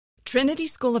Trinity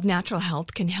School of Natural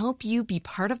Health can help you be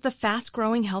part of the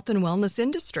fast-growing health and wellness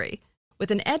industry.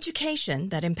 With an education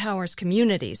that empowers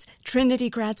communities, Trinity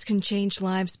grads can change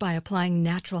lives by applying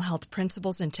natural health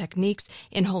principles and techniques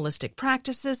in holistic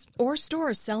practices or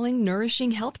stores selling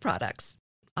nourishing health products.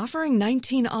 Offering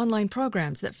 19 online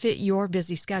programs that fit your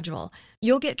busy schedule,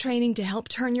 you'll get training to help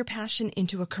turn your passion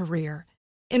into a career.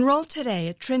 Enroll today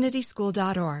at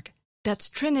trinityschool.org. That's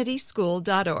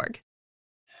trinityschool.org.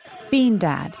 Bean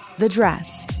Dad, The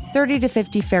Dress, 30 to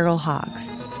 50 Feral Hogs.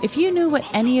 If you knew what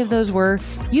any of those were,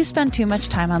 you spend too much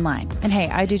time online. And hey,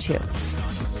 I do too.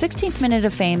 16th Minute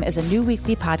of Fame is a new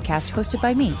weekly podcast hosted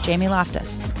by me, Jamie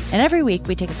Loftus. And every week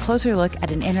we take a closer look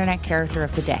at an internet character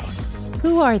of the day.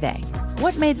 Who are they?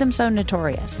 What made them so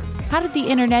notorious? How did the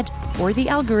internet or the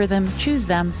algorithm choose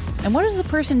them? And what does a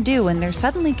person do when they're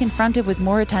suddenly confronted with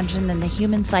more attention than the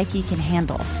human psyche can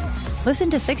handle?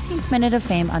 Listen to 16th Minute of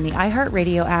Fame on the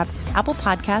iHeartRadio app, Apple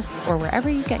Podcasts, or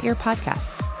wherever you get your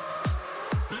podcasts.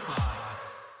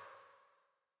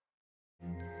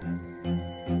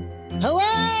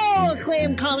 Hello,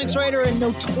 acclaimed comics writer and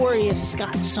notorious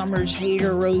Scott Summers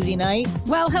hater, Rosie Knight.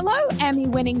 Well, hello,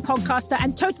 Emmy-winning podcaster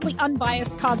and totally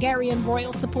unbiased Targaryen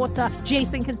royal supporter,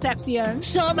 Jason Concepcion.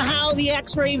 Somehow the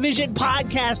X-Ray Vision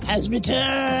podcast has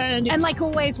returned. And like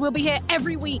always, we'll be here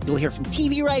every week. You'll hear from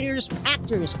TV writers,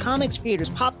 actors, comics creators,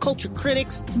 pop culture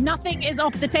critics. Nothing is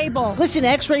off the table. Listen to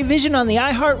X-Ray Vision on the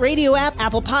iHeartRadio app,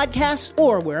 Apple Podcasts,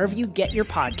 or wherever you get your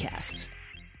podcasts.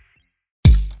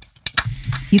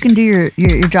 You can do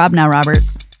your job now, Robert.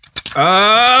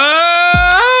 Oh!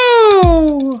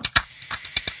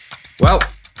 Well,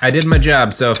 I did my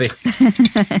job, Sophie.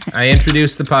 I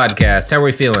introduced the podcast. How are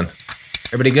we feeling?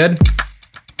 Everybody good?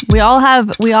 We all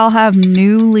have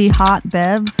newly hot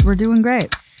bevs. We're doing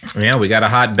great. Yeah, we got a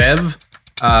hot bev,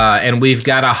 and we've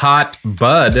got a hot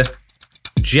bud,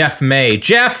 Jeff May.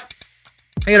 Jeff,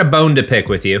 I got a bone to pick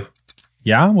with you.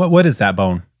 Yeah? What is that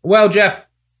bone? Well, Jeff,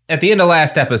 at the end of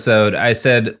last episode, I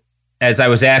said, as I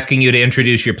was asking you to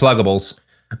introduce your pluggables,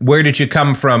 where did you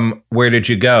come from? Where did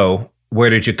you go? Where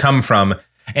did you come from?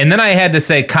 And then I had to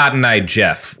say Cotton Eye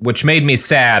Jeff, which made me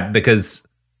sad because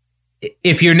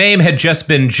if your name had just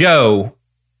been Joe,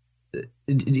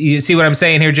 you see what I'm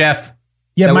saying here, Jeff?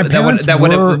 Yeah, my parents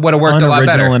would have worked a lot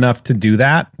better. Unoriginal enough to do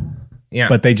that, yeah,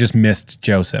 but they just missed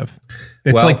Joseph.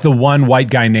 It's like the one white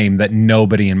guy name that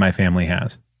nobody in my family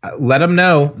has. Let them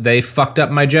know they fucked up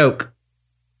my joke.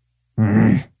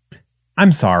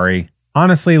 I'm sorry.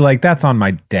 Honestly, like, that's on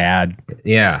my dad.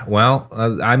 Yeah, well,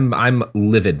 I'm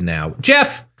livid now.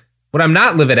 Jeff, what I'm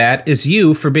not livid at is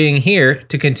you for being here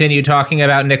to continue talking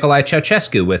about Nicolae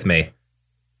Ceaușescu with me.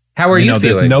 How are you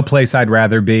feeling? There's no place I'd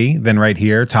rather be than right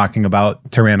here talking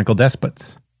about tyrannical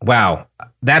despots. Wow,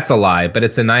 that's a lie, but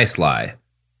it's a nice lie.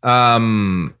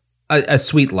 A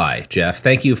sweet lie, Jeff.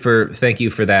 Thank you for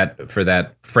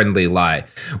that friendly lie.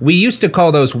 We used to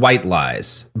call those white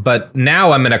lies, but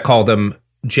now I'm going to call them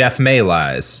Jeff May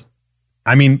lies.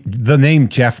 I mean, the name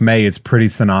Jeff May is pretty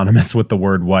synonymous with the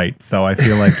word white, so I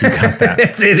feel like you got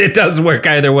that. It does work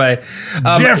either way.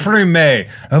 Jeffrey May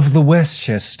of the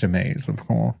Westchester Mays, of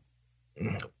course.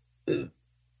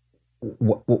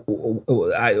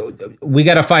 We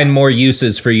got to find more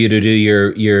uses for you to do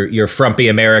your frumpy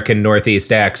American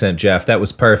Northeast accent, Jeff. That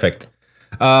was perfect.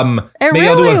 Maybe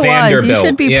I'll do a Vanderbilt. You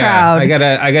should be proud.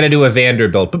 I gotta do a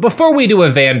Vanderbilt. But before we do a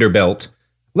Vanderbilt,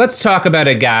 let's talk about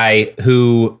a guy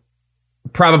who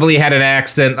probably had an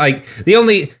accent. Like the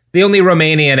only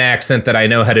Romanian accent that I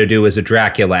know how to do is a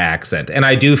Dracula accent. And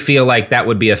I do feel like that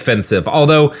would be offensive.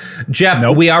 Although,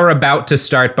 Jeff, we are about to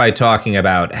start by talking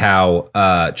about how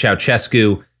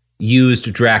Ceaușescu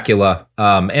used Dracula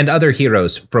and other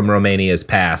heroes from Romania's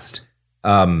past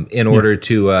in order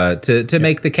to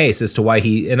make the case as to why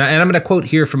he... And I'm going to quote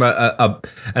here from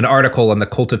an article on the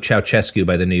cult of Ceaușescu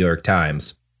by the New York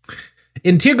Times.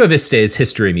 In Târgoviste's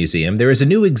History Museum, there is a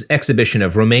new exhibition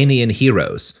of Romanian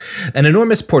heroes. An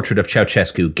enormous portrait of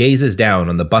Ceaușescu gazes down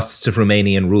on the busts of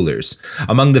Romanian rulers.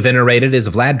 Among the venerated is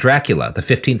Vlad Dracula, the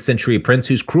 15th century prince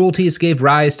whose cruelties gave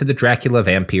rise to the Dracula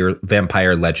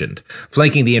vampire legend.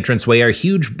 Flanking the entranceway are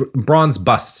huge bronze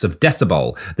busts of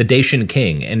Decibel, the Dacian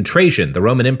king, and Trajan, the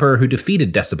Roman emperor who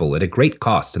defeated Decibel at a great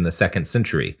cost in the 2nd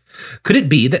century. Could it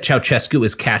be that Ceaușescu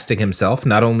is casting himself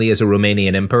not only as a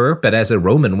Romanian emperor, but as a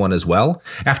Roman one as well?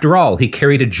 After all, he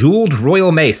carried a jeweled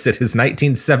royal mace at his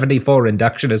 1974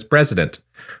 induction as president.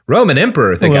 Roman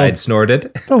emperor, the guide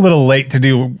snorted. It's a little late to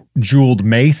do jeweled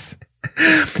mace.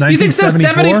 You think so?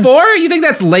 74? You think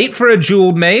that's late for a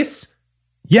jeweled mace?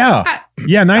 Yeah.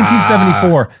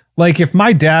 1974. Like, if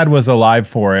my dad was alive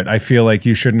for it, I feel like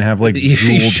you shouldn't have like you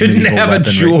shouldn't have weaponry.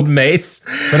 A jeweled mace.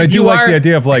 But I do like the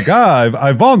idea of like,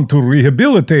 I want to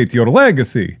rehabilitate your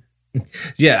legacy.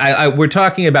 Yeah, we're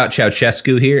talking about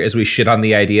Ceaușescu here as we shit on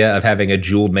the idea of having a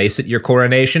jeweled mace at your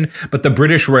coronation, but the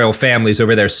British royal family's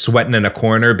over there sweating in a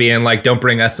corner being like, don't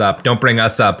bring us up, don't bring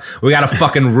us up. We got a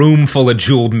fucking room full of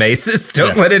jeweled maces.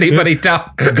 Don't let anybody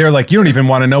talk. They're like, you don't even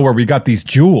want to know where we got these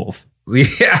jewels.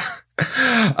 Yeah.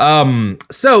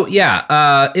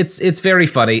 It's very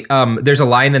funny. There's a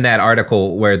line in that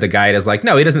article where the guy is like,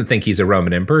 no, he doesn't think he's a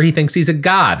Roman emperor. He thinks he's a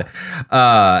god.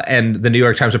 And the New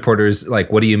York Times reporter's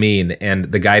like, what do you mean?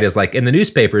 And the guide is like, in the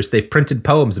newspapers, they've printed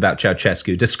poems about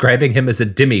Ceaușescu describing him as a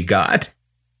demigod.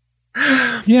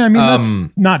 Yeah, I mean, that's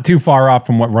not too far off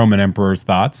from what Roman emperors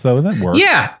thought, so that works.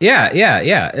 Yeah.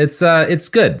 It's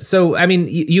good. So, I mean,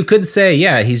 you could say,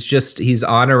 yeah, he's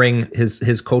honoring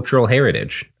his cultural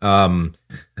heritage. All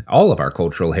of our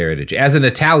cultural heritage. As an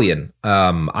Italian,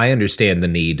 I understand the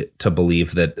need to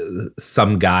believe that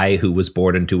some guy who was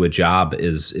born into a job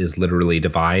is literally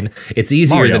divine. It's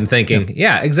easier Mario. than thinking,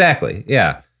 yeah, exactly.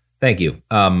 Yeah. Thank you.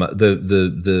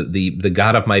 The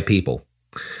God of my people.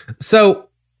 So,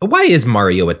 why is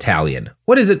Mario Italian?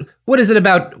 What is it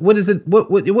about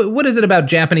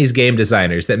Japanese game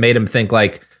designers that made him think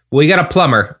like, well, you got a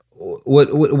plumber.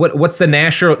 What's the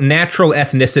natural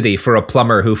ethnicity for a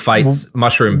plumber who fights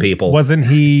mushroom people? Wasn't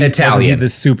he Italian? Wasn't he the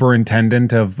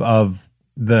superintendent of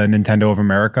the Nintendo of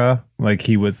America? Like,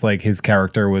 he was like, his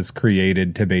character was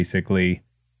created to basically,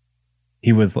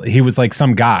 he was like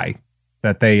some guy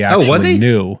that they actually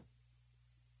knew.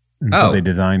 And so they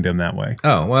designed him that way.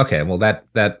 Oh, well, okay. Well,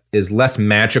 that is less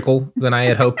magical than I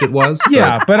had hoped it was.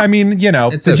 Yeah, but I mean, you know,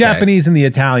 the Japanese and the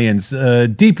Italians,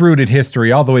 deep-rooted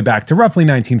history all the way back to roughly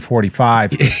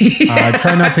 1945.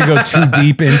 Try not to go too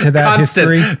deep into that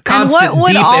history. Constant and what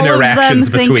would deep all interactions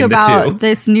of them think about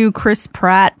this new Chris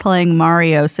Pratt playing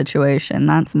Mario situation?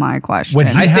 That's my question. When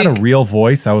he had a real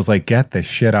voice, I was like, get the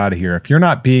shit out of here. If you're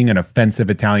not being an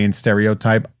offensive Italian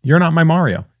stereotype, you're not my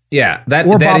Mario. Yeah, that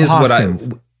Bob is Hoskins.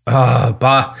 What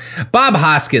Bob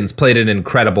Hoskins played an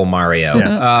incredible Mario.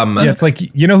 Yeah. It's like,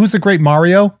 you know who's a great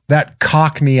Mario? That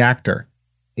Cockney actor.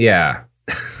 Yeah.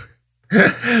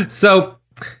 So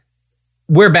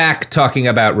we're back talking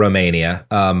about Romania,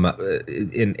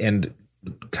 and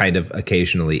kind of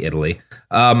occasionally Italy.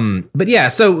 But yeah,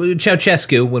 so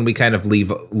Ceaușescu, when we kind of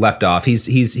left off,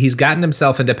 he's gotten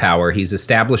himself into power. He's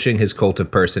establishing his cult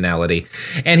of personality,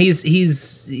 and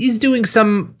he's doing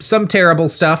some terrible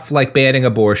stuff like banning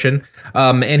abortion.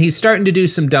 And he's starting to do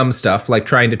some dumb stuff like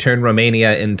trying to turn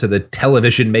Romania into the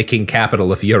television making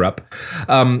capital of Europe.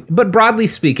 But broadly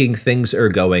speaking, things are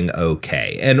going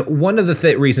okay. And one of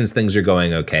the reasons things are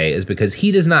going okay is because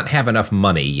he does not have enough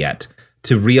money yet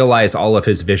to realize all of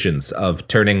his visions of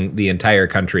turning the entire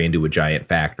country into a giant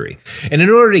factory. And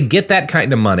in order to get that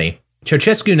kind of money,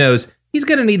 Ceaușescu knows he's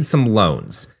going to need some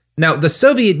loans. Now, the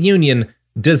Soviet Union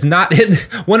does not...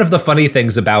 One of the funny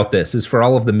things about this is for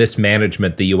all of the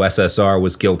mismanagement the USSR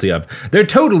was guilty of, they're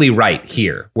totally right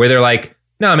here, where they're like,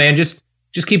 no, man, just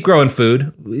keep growing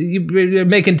food.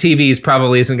 Making TVs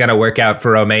probably isn't going to work out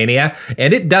for Romania,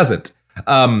 and it doesn't.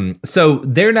 So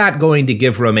they're not going to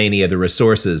give Romania the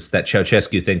resources that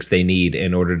Ceaușescu thinks they need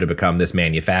in order to become this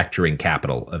manufacturing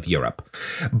capital of Europe.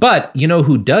 But you know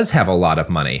who does have a lot of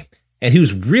money and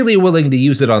who's really willing to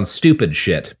use it on stupid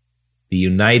shit? The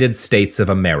United States of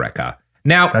America.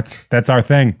 Now, that's our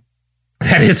thing.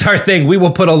 That is our thing. We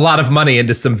will put a lot of money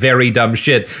into some very dumb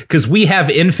shit because we have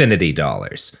infinity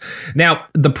dollars. Now,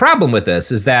 the problem with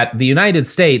this is that the United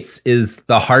States is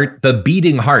the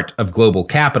beating heart of global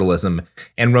capitalism,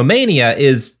 and Romania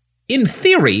is, in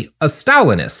theory, a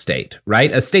Stalinist state,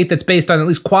 right? A state that's based on at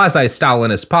least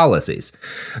quasi-Stalinist policies.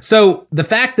 So the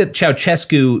fact that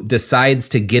Ceaușescu decides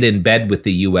to get in bed with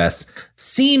the U.S.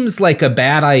 seems like a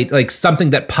bad idea, like something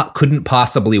that couldn't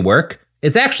possibly work.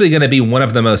 It's actually going to be one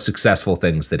of the most successful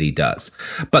things that he does.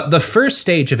 But the first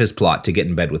stage of his plot to get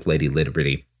in bed with Lady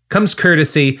Liberty comes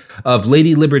courtesy of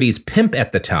Lady Liberty's pimp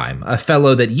at the time, a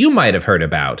fellow that you might have heard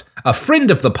about, a friend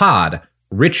of the pod,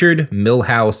 Richard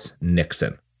Milhous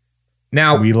Nixon.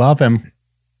 Now, we love him.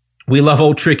 We love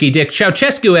old Tricky Dick.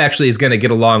 Ceaușescu actually is going to get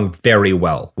along very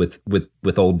well with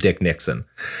old Dick Nixon.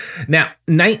 Now,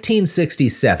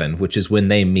 1967, which is when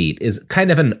they meet, is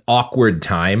kind of an awkward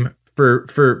time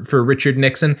for Richard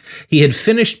Nixon. He had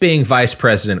finished being vice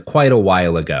president quite a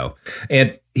while ago.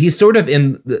 And he's sort of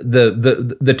in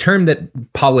the term that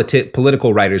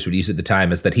political writers would use at the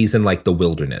time is that he's in like the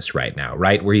wilderness right now,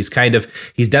 right? Where he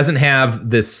doesn't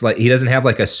have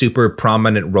like a super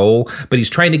prominent role, but he's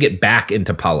trying to get back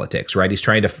into politics, right? He's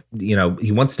trying to,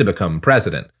 he wants to become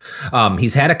president.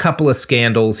 He's had a couple of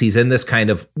scandals. He's in this kind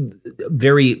of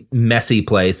very messy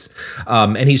place.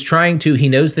 And he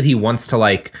knows that he wants to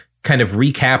like kind of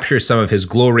recapture some of his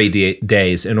glory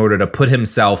days in order to put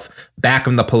himself back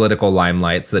in the political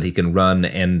limelight so that he can run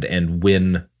and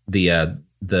win the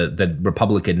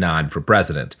Republican nod for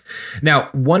president. Now,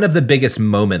 one of the biggest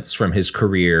moments from his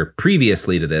career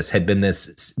previously to this had been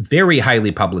this very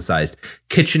highly publicized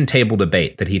kitchen table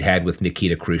debate that he'd had with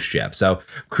Nikita Khrushchev. So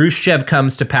Khrushchev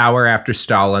comes to power after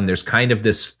Stalin. There's kind of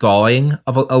this thawing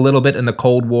of a little bit in the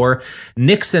Cold War.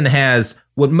 Nixon has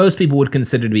what most people would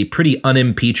consider to be pretty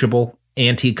unimpeachable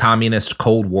anti-communist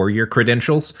Cold Warrior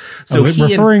credentials. So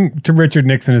referring to Richard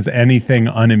Nixon as anything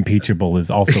unimpeachable is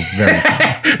also very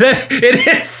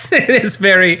it is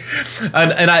very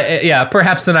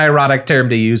perhaps an ironic term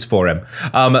to use for him.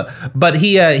 But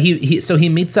he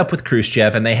meets up with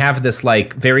Khrushchev and they have this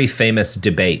like very famous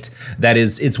debate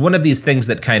it's one of these things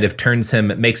that kind of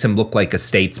makes him look like a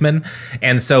statesman.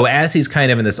 And so as he's kind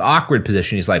of in this awkward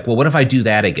position, he's like, well, what if I do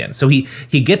that again? So he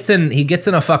gets in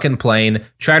a fucking plane,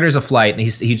 charters a flight, and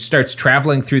he starts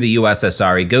traveling through the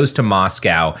USSR. He goes to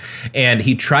Moscow and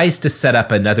he tries to set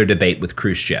up another debate with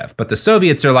Khrushchev. But the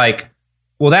Soviets are like,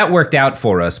 well, that worked out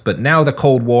for us, but now the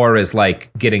Cold War is like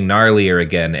getting gnarlier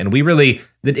again. And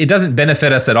it doesn't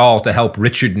benefit us at all to help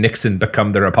Richard Nixon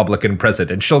become the Republican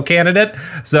presidential candidate.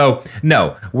 So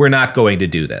no, we're not going to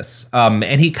do this.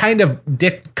 And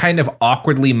Dick kind of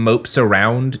awkwardly mopes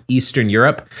around Eastern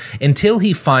Europe until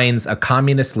he finds a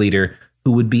communist leader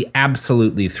who would be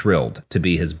absolutely thrilled to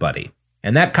be his buddy.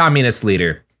 And that communist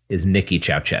leader is Nicolae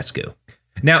Ceaușescu.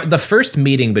 Now, the first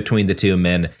meeting between the two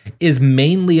men is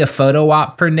mainly a photo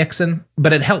op for Nixon,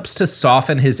 but it helps to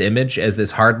soften his image as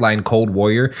this hardline Cold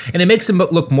Warrior, and it makes him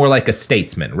look more like a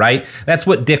statesman, right? That's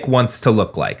what Dick wants to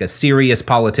look like, a serious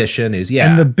politician who's,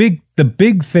 And the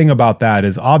big thing about that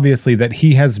is obviously that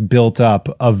he has built up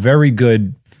a very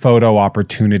good photo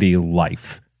opportunity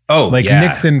life. Oh, like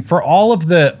Nixon, for all of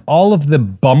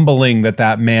the bumbling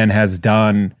that man has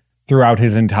done throughout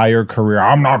his entire career,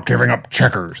 I'm not giving up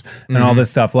checkers and all this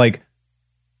stuff. Like,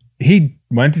 he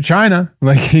went to China.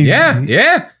 Like,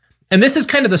 yeah. And this is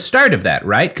kind of the start of that,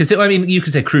 right? Because you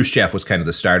could say Khrushchev was kind of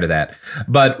the start of that.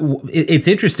 But it's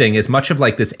interesting, as much of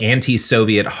like this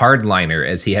anti-Soviet hardliner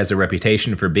as he has a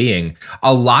reputation for being,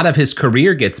 a lot of his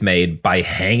career gets made by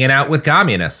hanging out with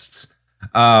communists.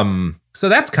 So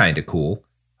that's kind of cool.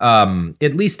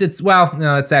 At least it's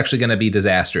actually going to be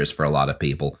disastrous for a lot of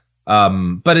people.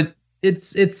 But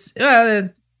it's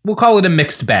we'll call it a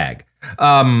mixed bag.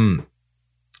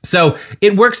 So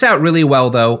it works out really well,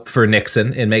 though, for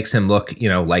Nixon. It makes him look,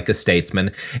 like a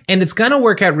statesman. And it's going to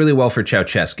work out really well for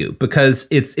Ceaușescu because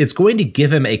it's going to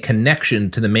give him a connection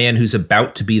to the man who's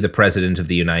about to be the president of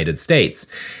the United States.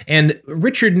 And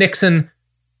Richard Nixon,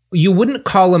 you wouldn't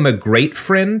call him a great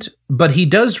friend, but he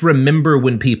does remember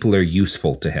when people are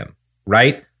useful to him,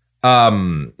 right?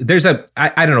 There's I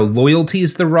don't know, loyalty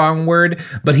is the wrong word,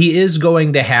 but he is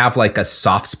going to have like a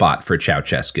soft spot for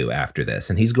Ceaușescu after this,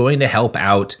 and he's going to help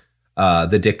out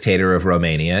the dictator of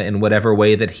Romania in whatever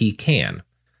way that he can.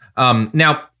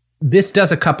 Now, this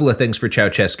does a couple of things for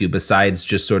Ceaușescu besides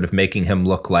just sort of making him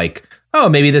look like, oh,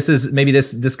 maybe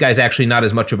this guy's actually not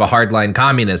as much of a hardline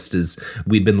communist as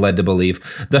we'd been led to believe.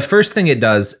 The first thing it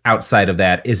does outside of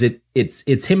that is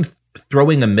it's him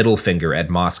throwing a middle finger at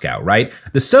Moscow, right?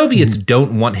 The Soviets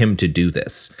don't want him to do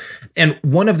this. And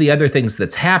one of the other things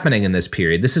that's happening in this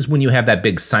period, this is when you have that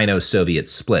big Sino-Soviet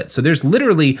split. So there's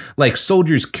literally like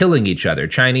soldiers killing each other,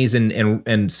 Chinese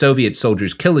and Soviet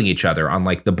soldiers killing each other on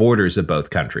like the borders of both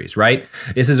countries, right?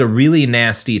 This is a really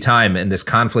nasty time and this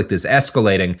conflict is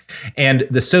escalating. And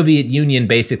the Soviet Union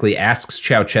basically asks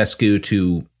Ceaușescu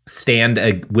to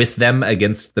stand with them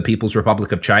against the People's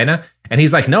Republic of China. And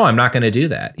he's like, no, I'm not going to do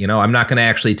that. I'm not going to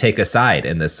actually take a side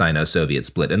in this Sino-Soviet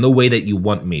split in the way that you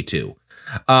want me to.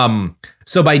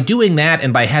 So by doing that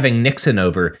and by having Nixon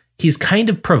over, he's kind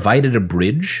of provided a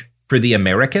bridge for the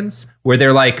Americans where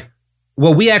they're like,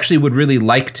 well, we actually would really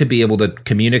like to be able to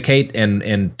communicate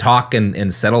and talk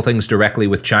and settle things directly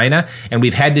with China. And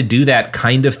we've had to do that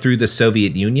kind of through the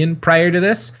Soviet Union prior to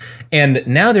this. And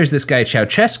now there's this guy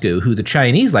Ceaușescu, who the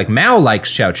Chinese like. Mao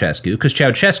likes Ceaușescu because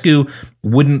Ceaușescu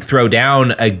wouldn't throw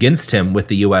down against him with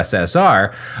the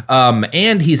USSR.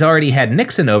 And he's already had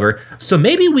Nixon over. So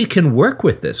maybe we can work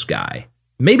with this guy.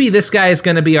 Maybe this guy is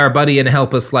going to be our buddy and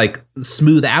help us like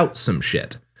smooth out some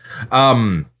shit.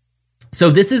 So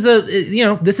this is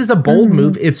a bold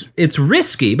move. It's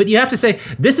risky, but you have to say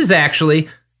this is actually,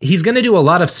 he's going to do a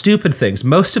lot of stupid things.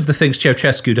 Most of the things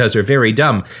Ceaușescu does are very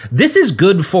dumb. This is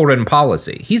good foreign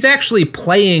policy. He's actually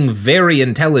playing very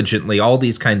intelligently all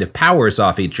these kind of powers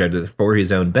off each other for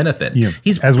his own benefit. Yeah.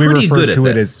 He's pretty good at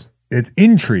this. It's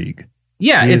intrigue.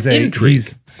 Yeah, it's intrigue.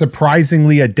 He's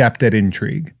surprisingly adept at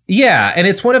intrigue. Yeah, and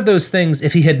it's one of those things,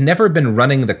 if he had never been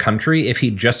running the country, if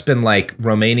he'd just been like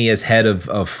Romania's head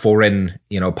of foreign,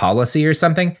 policy or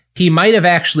something, he might have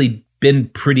actually been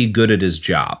pretty good at his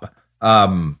job.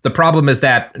 The problem is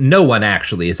that no one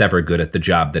actually is ever good at the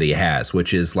job that he has,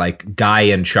 which is like guy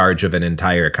in charge of an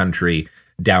entire country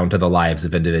down to the lives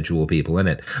of individual people in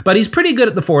it. But he's pretty good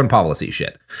at the foreign policy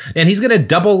shit. And he's going to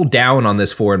double down on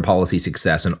this foreign policy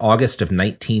success in August of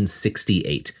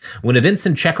 1968, when events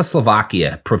in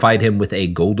Czechoslovakia provide him with a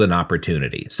golden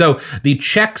opportunity. So the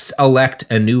Czechs elect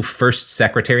a new first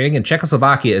secretary, and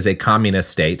Czechoslovakia is a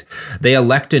communist state. They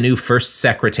elect a new first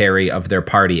secretary of their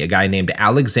party, a guy named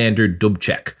Alexander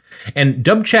Dubček. And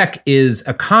Dubček is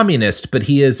a communist, but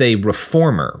he is a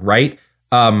reformer, right?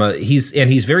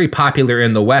 He's very popular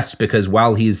in the West because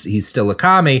while he's still a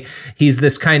commie, he's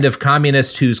this kind of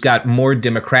communist who's got more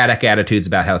democratic attitudes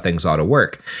about how things ought to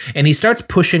work. And he starts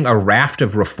pushing a raft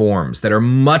of reforms that are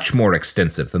much more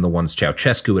extensive than the ones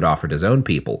Ceaușescu had offered his own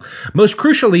people. Most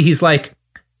crucially, he's like,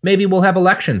 maybe we'll have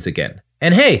elections again.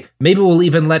 And hey, maybe we'll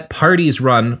even let parties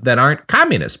run that aren't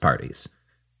communist parties.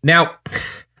 Now,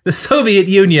 the Soviet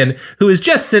Union, who has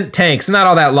just sent tanks not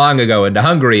all that long ago into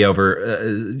Hungary over,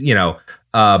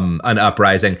 an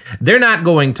uprising, they're not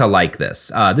going to like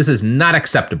this. This is not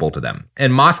acceptable to them.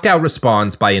 And Moscow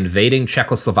responds by invading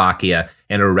Czechoslovakia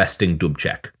and arresting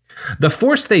Dubček. The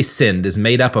force they send is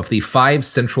made up of the 5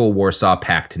 Central Warsaw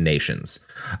Pact nations.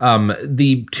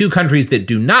 The 2 countries that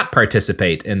do not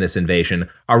participate in this invasion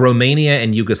are Romania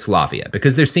and Yugoslavia,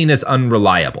 because they're seen as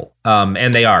unreliable.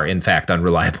 And they are, in fact,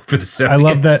 unreliable for the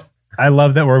Soviets. I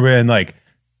love that we're in like,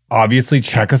 obviously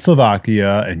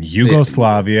Czechoslovakia and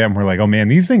Yugoslavia, and we're like, oh man,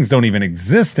 these things don't even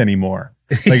exist anymore.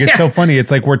 Like, it's so funny.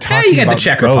 It's like we're talking about the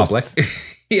Czech ghosts. Republic.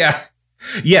 Yeah.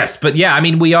 Yes, but yeah, I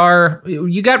mean,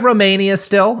 you got Romania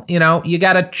still, you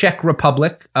got a Czech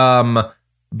Republic. Yeah,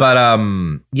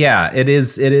 it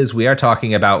is, we are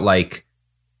talking about like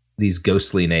these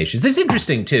ghostly nations. It's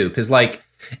interesting too, because like,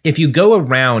 if you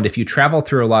travel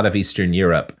through a lot of Eastern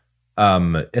Europe,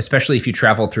 especially if you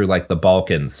travel through like the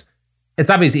Balkans, it's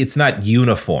obviously, it's not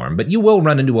uniform, but you will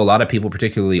run into a lot of people,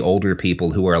 particularly older people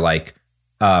who are like,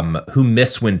 who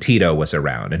miss when Tito was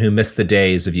around and who miss the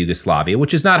days of Yugoslavia,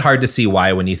 which is not hard to see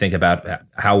why when you think about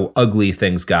how ugly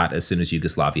things got as soon as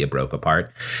Yugoslavia broke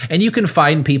apart. And you can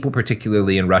find people,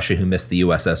 particularly in Russia, who miss the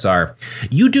USSR.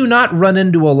 You do not run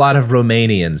into a lot of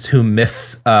Romanians who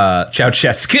miss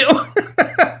Ceaușescu.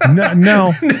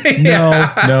 No.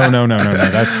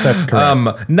 That's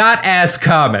correct. Not as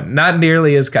common, not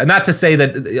nearly as common. Not to say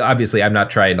that, obviously, I'm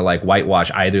not trying to like whitewash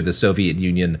either the Soviet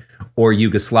Union or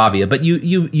Yugoslavia, but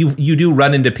you do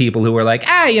run into people who are like,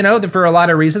 for a lot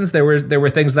of reasons there were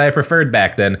things that I preferred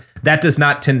back then. That does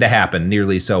not tend to happen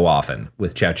nearly so often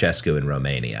with Ceaușescu in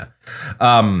Romania.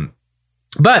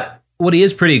 But what he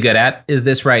is pretty good at is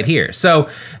this right here. So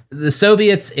the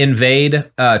Soviets invade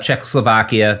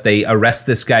Czechoslovakia. They arrest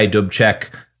this guy Dubček,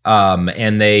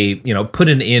 and they put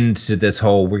an end to this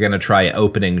whole we're going to try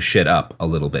opening shit up a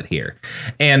little bit here.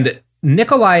 And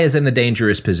Nicolae is in a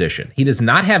dangerous position. He does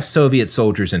not have Soviet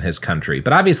soldiers in his country,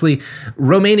 but obviously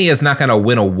Romania is not going to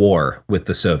win a war with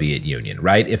the Soviet Union,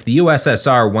 right? If the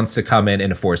USSR wants to come in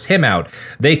and force him out,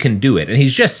 they can do it. And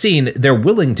he's just seen they're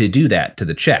willing to do that to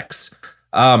the Czechs.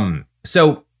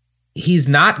 So he's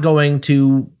not going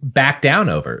to back down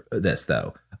over this,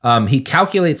 though. He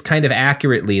calculates kind of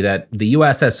accurately that the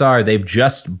USSR, they've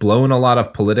just blown a lot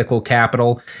of political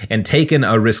capital and taken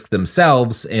a risk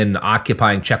themselves in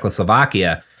occupying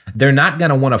Czechoslovakia. They're not going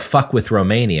to want to fuck with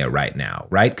Romania right now,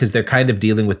 right? Because they're kind of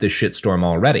dealing with this shitstorm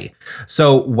already.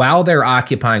 So while they're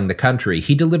occupying the country,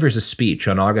 he delivers a speech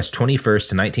on August 21st,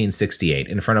 1968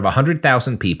 in front of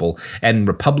 100,000 people at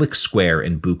Republic Square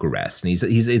in Bucharest. And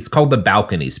it's called the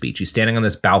balcony speech. He's standing on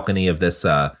this balcony of this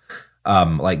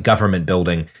like government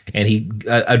building, and he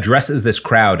addresses this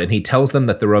crowd, and he tells them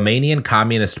that the Romanian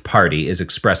Communist Party is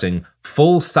expressing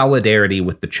full solidarity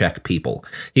with the Czech people.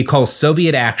 He calls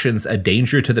Soviet actions a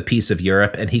danger to the peace of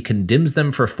Europe, and he condemns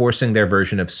them for forcing their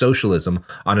version of socialism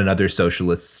on another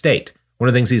socialist state. One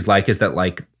of the things he's like is that,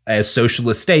 like, as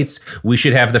socialist states, we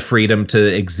should have the freedom to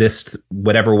exist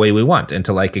whatever way we want and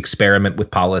to, like, experiment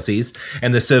with policies.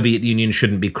 And the Soviet Union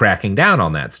shouldn't be cracking down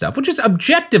on that stuff, which is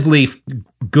objectively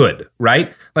good,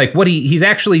 right? Like, what he's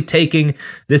actually taking,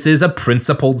 this is a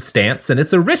principled stance, and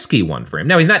it's a risky one for him.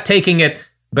 Now, he's not taking it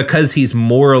because he's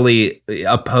morally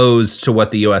opposed to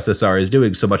what the USSR is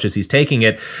doing so much as he's taking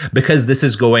it because this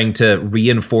is going to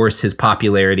reinforce his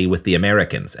popularity with the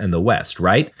Americans and the West,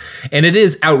 right? And it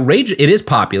is outrageous. It is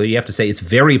popular. You have to say it's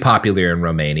very popular in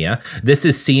Romania. This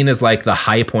is seen as like the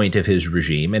high point of his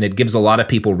regime, and it gives a lot of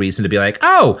people reason to be like,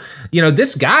 oh,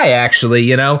 this guy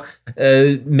actually,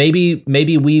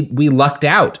 maybe we lucked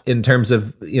out in terms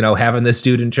of, having this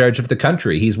dude in charge of the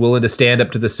country. He's willing to stand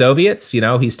up to the Soviets.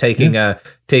 He's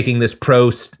taking this pro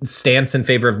stance in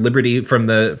favor of liberty from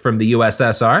the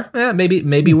USSR.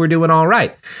 Maybe we're doing all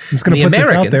right. I'm just going to put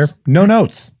this out there. No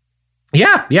notes.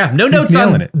 Yeah. No notes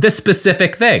on this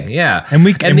specific thing. Yeah. And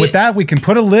with that, we can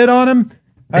put a lid on him.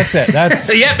 That's it.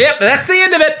 That's yep. That's the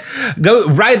end of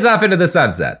it. Rides off into the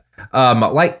sunset.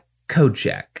 Like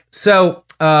Kojak. So,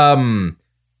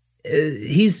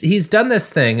 he's done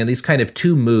this thing and these kind of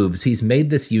two moves. He's made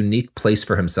this unique place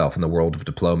for himself in the world of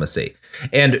diplomacy.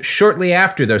 And shortly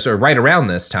after this, or right around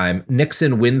this time,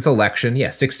 Nixon wins election.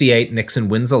 68, Nixon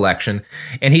wins election,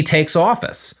 and he takes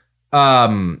office.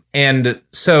 And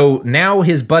so now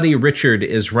his buddy Richard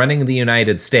is running the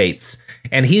United States,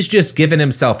 and he's just given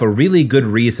himself a really good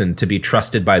reason to be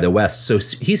trusted by the West. So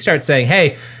he starts saying,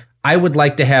 hey, I would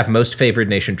like to have most favored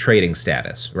nation trading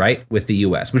status, right, with the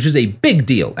U.S., which is a big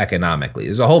deal economically.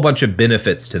 There's a whole bunch of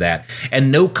benefits to that,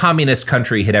 and no communist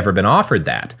country had ever been offered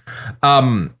that.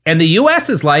 And the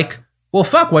U.S. is like, well,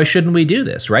 fuck, why shouldn't we do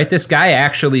this, right? This guy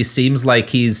actually seems like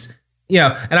he's,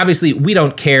 and obviously we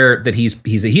don't care that he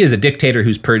is a dictator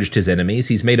who's purged his enemies.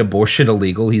 He's made abortion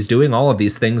illegal. He's doing all of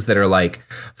these things that are like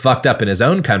fucked up in his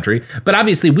own country. But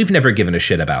obviously we've never given a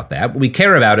shit about that. What we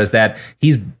care about is that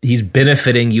he's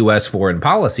benefiting U.S. foreign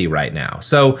policy right now.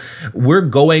 So we're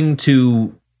going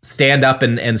to stand up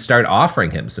and start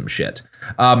offering him some shit.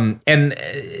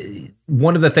 And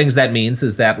one of the things that means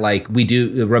is that, like,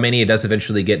 Romania does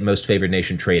eventually get most favored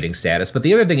nation trading status. But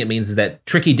the other thing it means is that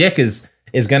Tricky Dick is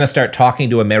going to start talking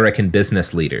to American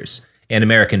business leaders and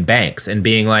American banks and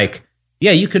being like,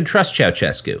 yeah, you can trust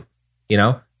Ceaușescu,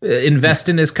 invest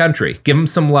in his country, give him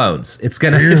some loans. It's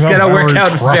gonna work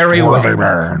out very well.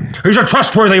 Man. He's a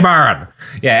trustworthy man.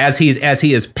 Yeah, as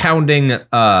he is pounding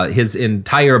his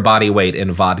entire body weight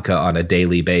in vodka on a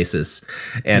daily basis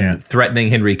and threatening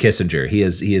Henry Kissinger. He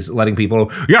is letting people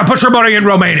know, yeah, put your money in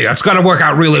Romania. It's gonna work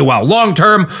out really well. Long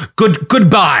term,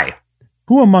 goodbye.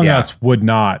 Who among us would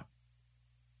not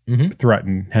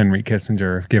threaten Henry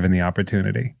Kissinger if given the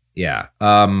opportunity? Yeah.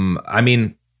 I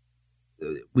mean,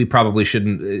 we probably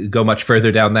shouldn't go much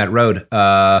further down that road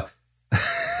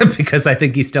because I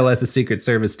think he still has a Secret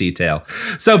Service detail.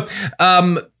 So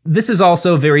this is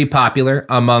also very popular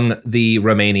among the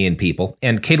Romanian people.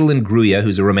 And Cătălin Gruia,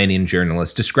 who's a Romanian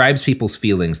journalist, describes people's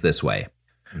feelings this way.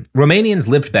 Romanians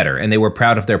lived better, and they were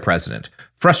proud of their president.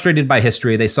 Frustrated by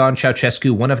history, they saw in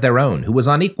Ceaușescu one of their own, who was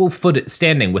on equal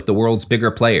standing with the world's bigger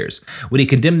players. When he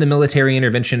condemned the military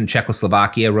intervention in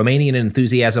Czechoslovakia, Romanian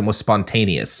enthusiasm was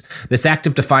spontaneous. This act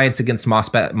of defiance against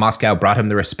Moscow brought him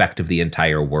the respect of the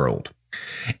entire world.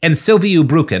 And Silviu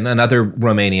Brucan, another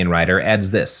Romanian writer,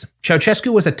 adds this.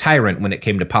 Ceaușescu was a tyrant when it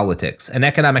came to politics, an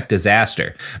economic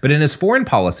disaster, but in his foreign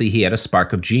policy he had a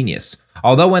spark of genius.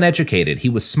 Although uneducated, he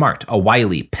was smart, a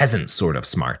wily, peasant sort of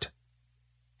smart.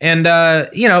 And,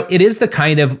 it is the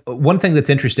kind of, one thing that's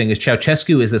interesting is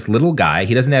Ceaușescu is this little guy.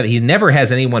 He never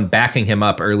has anyone backing him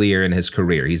up earlier in his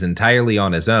career. He's entirely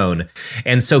on his own.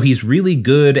 And so he's really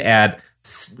good at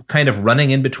kind of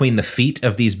running in between the feet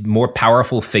of these more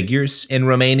powerful figures in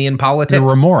Romanian politics. The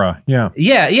Remora, yeah.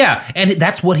 Yeah. And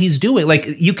that's what he's doing. Like,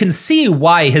 you can see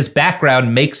why his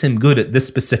background makes him good at this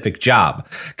specific job.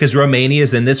 Because Romania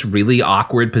is in this really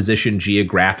awkward position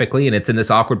geographically, and it's in this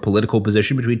awkward political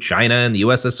position between China and the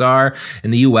USSR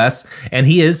and the US. And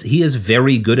he is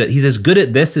very good at, he's as good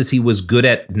at this as he was good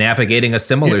at navigating a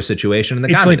similar situation in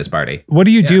the Communist Party. What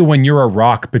do you do when you're a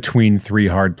rock between three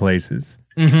hard places?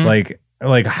 Mm-hmm.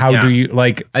 Like how do you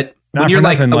like? When you're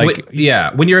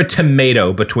when you're a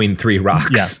tomato between three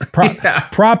rocks. Yeah.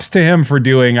 Props to him for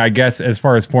doing, I guess, as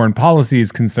far as foreign policy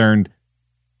is concerned,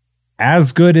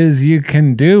 as good as you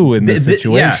can do in this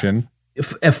situation.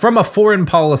 from a foreign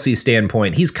policy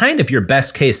standpoint, he's kind of your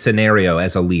best case scenario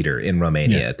as a leader in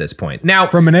Romania at this point. Now,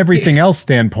 from an everything else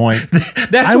standpoint,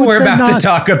 that's what we're about to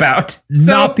talk about.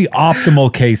 Not the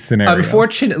optimal case scenario.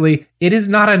 Unfortunately, it is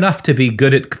not enough to be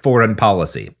good at foreign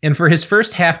policy. And for his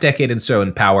first half decade and so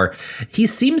in power, he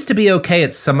seems to be okay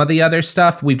at some of the other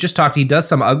stuff. We've just talked, he does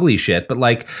some ugly shit, but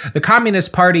like the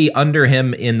Communist Party under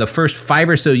him in the first 5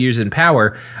 or so years in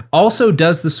power also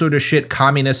does the sort of shit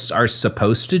communists are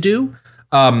supposed to do.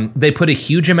 They put a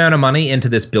huge amount of money into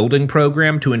this building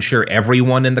program to ensure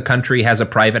everyone in the country has a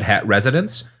private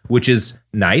residence, which is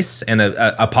nice and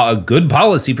a good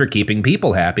policy for keeping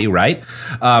people happy, right?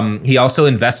 He also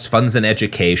invests funds in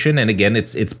education, and again,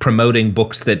 it's promoting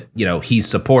books that he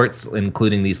supports,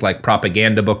 including these like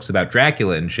propaganda books about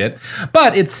Dracula and shit.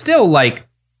 But it's still like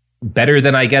better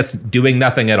than, I guess, doing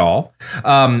nothing at all.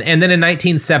 And then in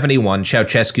 1971,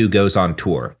 Ceaușescu goes on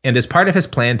tour. And as part of his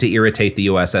plan to irritate the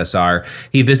USSR,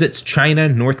 he visits China,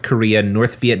 North Korea,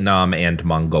 North Vietnam, and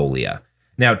Mongolia.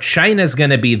 Now, China's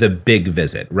going to be the big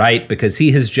visit, right? Because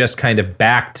he has just kind of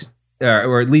backed,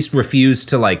 or at least refused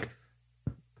to, like,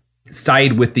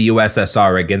 side with the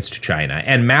USSR against China.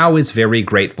 And Mao is very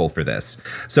grateful for this.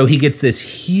 So he gets this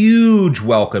huge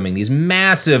welcoming, these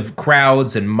massive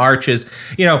crowds and marches.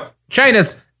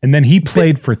 China's... And then he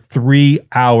played for 3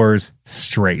 hours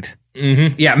straight.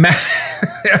 Mm-hmm. Yeah.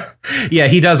 Yeah,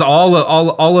 he does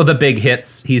all of the big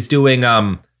hits. He's doing...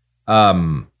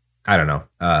 I don't know.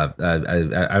 I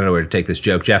don't know where to take this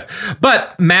joke, Jeff.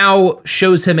 But Mao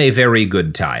shows him a very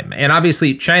good time. And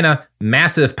obviously, China,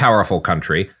 massive, powerful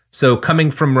country. So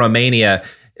coming from Romania,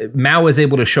 Mao was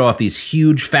able to show off these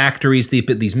huge factories,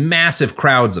 these massive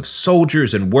crowds of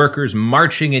soldiers and workers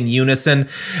marching in unison.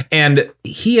 And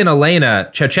he and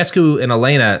Ceaușescu and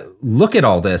Elena, look at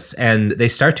all this and they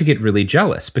start to get really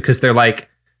jealous because they're like,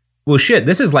 well, shit,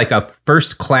 this is like a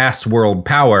first-class world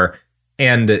power.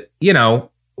 And,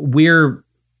 we're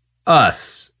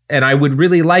us. And I would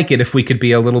really like it if we could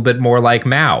be a little bit more like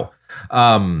Mao.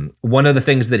 One of the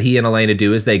things that he and Elena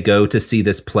do is they go to see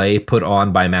this play put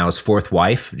on by Mao's fourth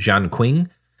wife, Zhang Qing.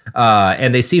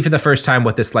 And they see for the first time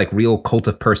what this like real cult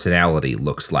of personality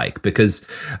looks like, because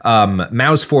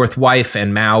Mao's fourth wife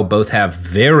and Mao both have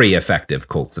very effective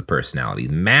cults of personality,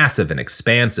 massive and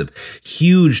expansive,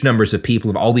 huge numbers of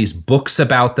people, have all these books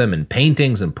about them and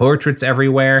paintings and portraits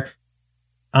everywhere.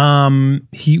 I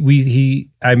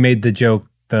made the joke,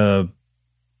 the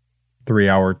 3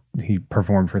 hour, he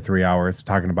performed for 3 hours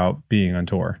talking about being on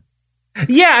tour.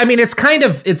 Yeah, I mean, it's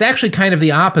actually kind of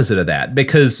the opposite of that,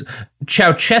 because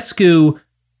Ceaușescu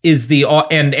is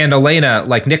and Elena,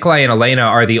 like Nicolae and Elena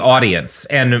are the audience,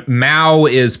 and Mao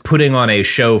is putting on a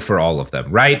show for all of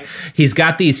them, right? He's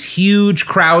got these huge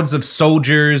crowds of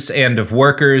soldiers and of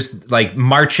workers like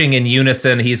marching in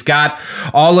unison. He's got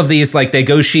all of these, like they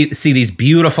go see these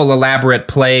beautiful elaborate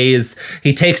plays.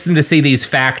 He takes them to see these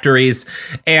factories,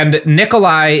 and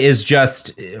Nicolae is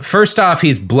just, first off,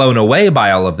 he's blown away by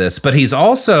all of this, but he's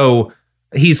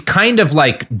kind of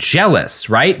like jealous,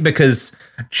 right? Because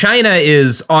China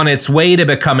is on its way to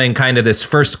becoming kind of this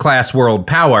first-class world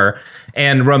power,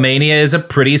 and Romania is a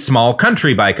pretty small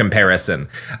country by comparison.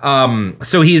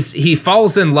 So he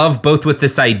falls in love both with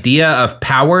this idea of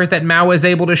power that Mao is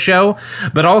able to show,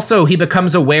 but also he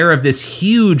becomes aware of this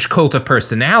huge cult of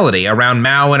personality around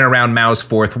Mao and around Mao's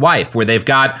fourth wife, where they've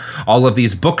got all of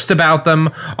these books about them,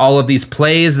 all of these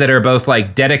plays that are both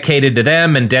like dedicated to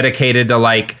them and dedicated to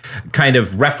like kind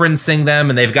of referencing them,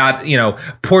 and they've got,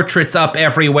 portraits up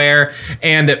everywhere.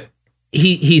 And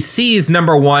he sees,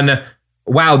 number one,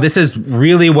 wow, this is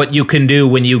really what you can do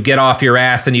when you get off your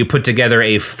ass and you put together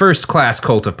a first-class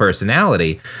cult of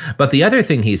personality. But the other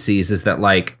thing he sees is that,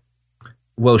 like,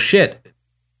 well, shit,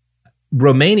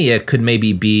 Romania could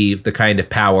maybe be the kind of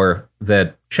power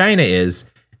that China is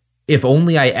if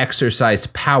only I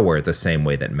exercised power the same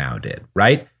way that Mao did,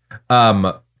 right?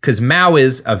 Because Mao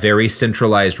is a very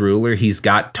centralized ruler. He's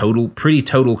got pretty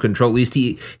total control. At least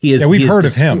he is. Yeah, we've heard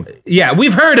of him. Yeah,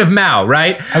 we've heard of Mao,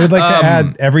 right? I would like to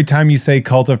add, every time you say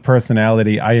cult of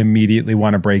personality, I immediately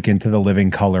want to break into the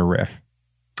Living Color riff.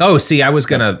 Oh, see, I was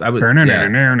thinking of,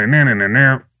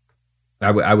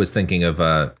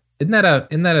 isn't that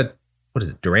a, what is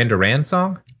it, Duran Duran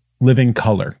song? Living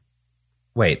Color.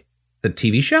 Wait, the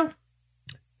TV show?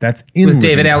 That's in with Living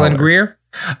David Allen Color. Greer?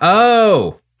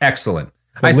 Oh, excellent.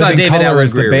 So I saw Living David Color Allen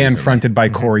is Greer the band recently. fronted by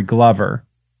Corey Glover,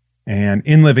 and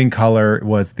In Living Color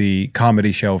was the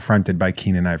comedy show fronted by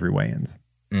Keenan Ivory Wayans.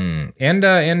 And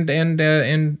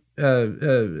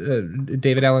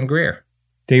David Allen Greer.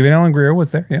 David Allen Greer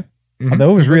was there, yeah. Mm-hmm.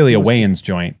 Although it was really a Wayans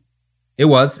joint. It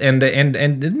was, and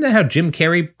isn't that how Jim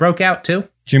Carrey broke out too?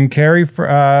 Jim Carrey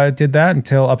did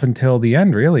that up until the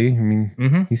end, really. I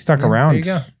mean, he stuck around.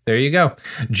 There you go.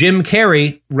 Jim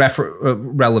Carrey,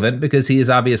 relevant because he is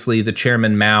obviously the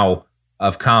Chairman Mao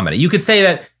of comedy. You could say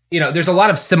that, there's a lot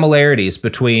of similarities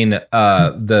between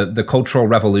the Cultural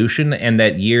Revolution and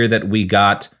that year that we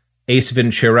got Ace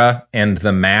Ventura and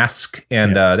The Mask.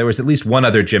 And there was at least one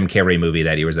other Jim Carrey movie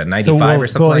that year. Was that 95 or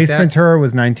something like that? Ace Ventura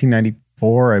was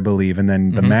 1994, I believe. And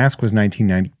then The Mask was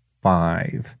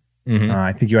 1995.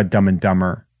 I think you had Dumb and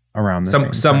Dumber around the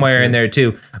same somewhere time in there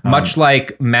too. Much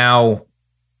like Mao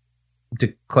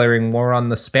declaring war on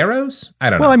the sparrows. I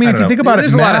don't know. Well, I mean, if you think about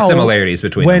there's it, a lot of similarities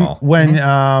between them all.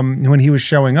 When he was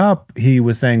showing up, he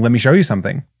was saying, "Let me show you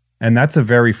something," and that's a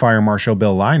very Fire Marshal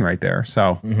Bill line right there.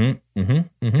 So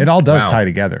it all does tie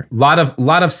together. Lot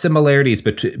of similarities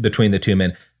between the two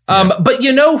men. But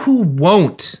who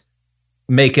won't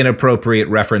make inappropriate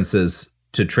references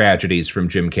to tragedies from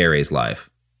Jim Carrey's life?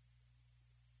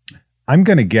 I'm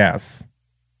going to guess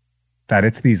that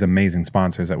it's these amazing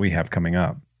sponsors that we have coming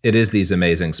up. It is these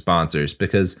amazing sponsors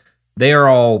because they are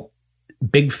all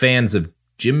big fans of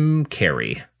Jim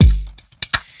Carrey.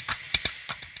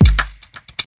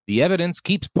 The evidence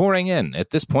keeps pouring in. At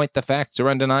this point, the facts are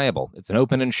undeniable. It's an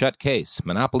open and shut case.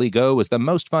 Monopoly Go is the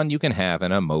most fun you can have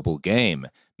in a mobile game.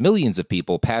 Millions of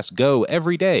people pass Go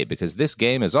every day because this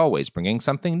game is always bringing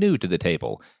something new to the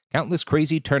table. Countless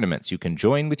crazy tournaments you can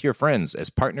join with your friends as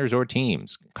partners or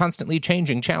teams. Constantly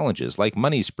changing challenges like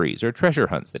money sprees or treasure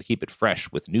hunts that keep it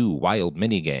fresh with new wild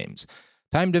mini-games.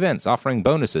 Timed events offering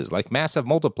bonuses like massive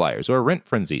multipliers or rent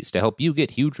frenzies to help you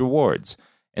get huge rewards.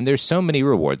 And there's so many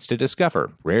rewards to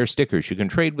discover. Rare stickers you can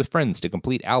trade with friends to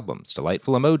complete albums,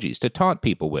 delightful emojis to taunt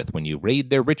people with when you raid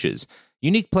their riches,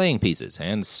 unique playing pieces,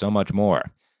 and so much more.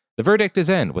 The verdict is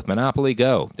in with Monopoly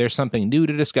Go. There's something new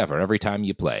to discover every time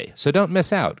you play. So don't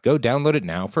miss out. Go download it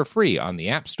now for free on the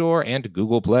App Store and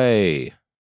Google Play.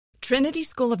 Trinity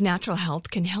School of Natural Health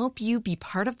can help you be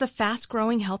part of the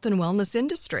fast-growing health and wellness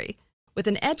industry. With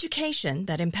an education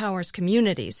that empowers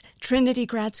communities, Trinity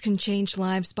grads can change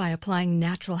lives by applying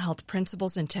natural health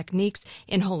principles and techniques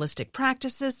in holistic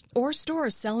practices or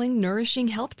stores selling nourishing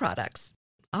health products.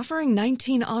 Offering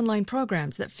 19 online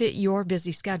programs that fit your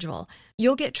busy schedule,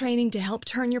 you'll get training to help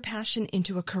turn your passion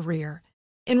into a career.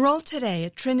 Enroll today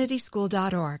at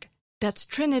trinityschool.org. That's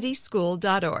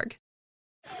trinityschool.org.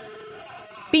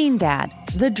 Bean Dad,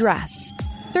 The Dress,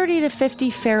 30 to 50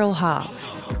 feral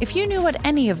hogs. If you knew what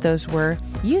any of those were,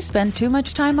 you spend too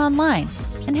much time online.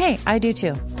 And hey, I do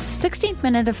too. 16th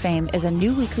Minute of Fame is a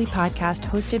new weekly podcast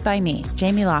hosted by me,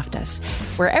 Jamie Loftus,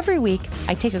 where every week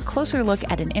I take a closer look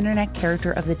at an internet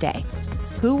character of the day.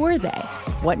 Who were they?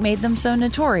 What made them so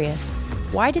notorious?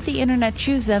 Why did the internet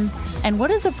choose them? And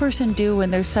what does a person do when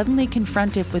they're suddenly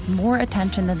confronted with more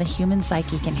attention than the human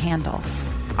psyche can handle?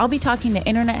 I'll be talking to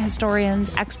internet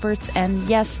historians, experts, and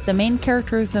yes, the main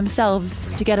characters themselves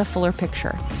to get a fuller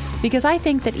picture. Because I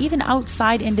think that even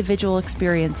outside individual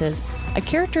experiences, a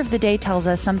character of the day tells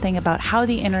us something about how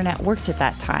the internet worked at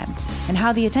that time, and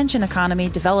how the attention economy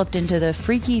developed into the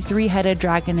freaky three-headed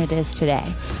dragon it is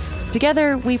today.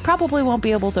 Together, we probably won't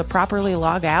be able to properly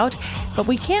log out, but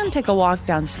we can take a walk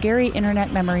down scary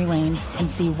internet memory lane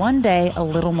and see one day a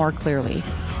little more clearly.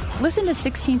 Listen to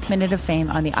 16th Minute of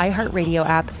Fame on the iHeartRadio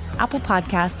app, Apple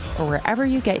Podcasts, or wherever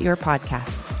you get your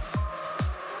podcasts.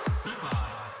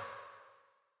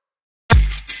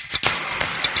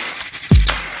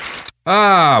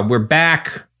 We're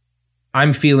back.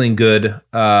 I'm feeling good.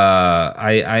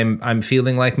 I'm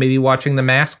feeling like maybe watching The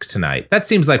Mask tonight. That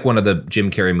seems like one of the Jim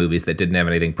Carrey movies that didn't have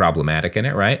anything problematic in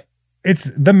it, right?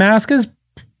 The Mask is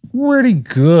pretty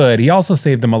good. He also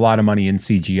saved him a lot of money in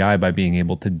CGI by being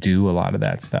able to do a lot of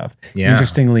that stuff. Yeah.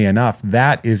 Interestingly enough,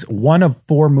 that is one of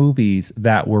 4 movies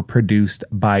that were produced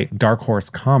by Dark Horse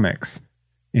Comics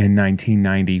in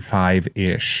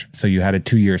 1995-ish. So you had a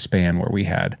 2-year span where we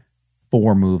had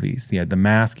 4 movies. You had The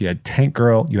Mask, you had Tank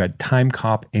Girl, you had Time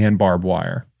Cop, and Barbed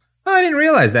Wire. Oh, I didn't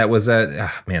realize that was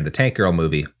the Tank Girl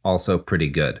movie, also pretty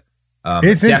good.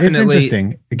 It's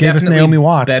interesting. It gave us Naomi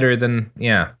Watts. Better than,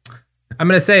 I'm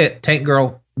going to say it, Tank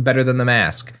Girl, better than The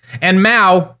Mask. And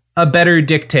Mao, a better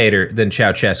dictator than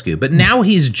Ceaușescu. But now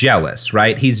he's jealous,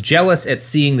 right? He's jealous at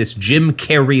seeing this Jim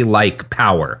Carrey-like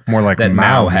power. More like that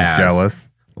Mao has. Jealous.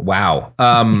 Wow.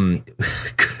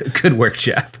 Good work,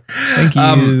 Jeff. Thank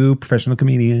you, professional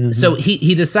comedian. So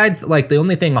he decides that like the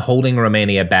only thing holding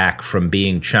Romania back from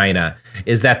being China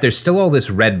is that there's still all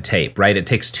this red tape, right? It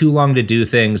takes too long to do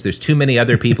things. There's too many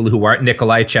other people who aren't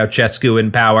Nicolae Ceaușescu in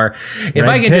power. If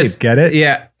I can just get it.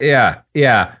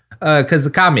 Yeah. Because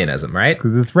of communism, right?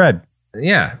 Because it's red.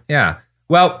 Yeah.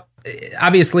 Well,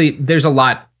 obviously there's a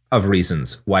lot of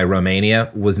reasons why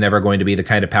Romania was never going to be the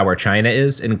kind of power China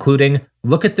is, including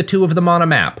look at the two of them on a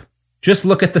map. Just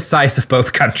look at the size of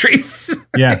both countries.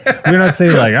 Yeah. We're not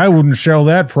saying like, I wouldn't sell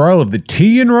that for all of the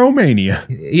tea in Romania.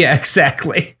 Yeah,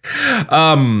 exactly.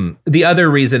 The other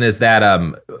reason is that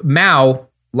Mao,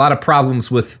 a lot of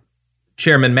problems with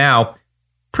Chairman Mao,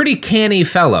 pretty canny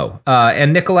fellow.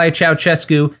 And Nicolae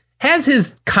Ceaușescu has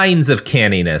his kinds of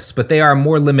canniness, but they are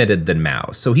more limited than Mao.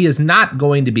 So he is not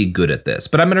going to be good at this.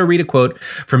 But I'm going to read a quote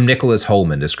from Nicholas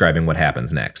Holman describing what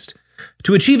happens next.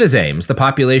 To achieve his aims, the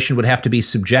population would have to be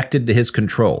subjected to his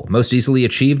control, most easily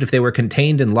achieved if they were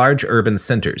contained in large urban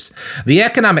centers. The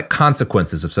economic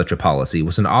consequences of such a policy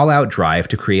was an all-out drive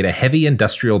to create a heavy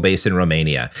industrial base in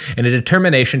Romania and a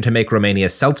determination to make Romania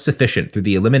self-sufficient through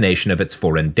the elimination of its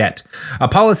foreign debt. A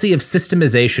policy of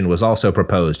systemization was also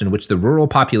proposed in which the rural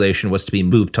population was to be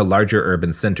moved to larger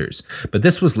urban centers, but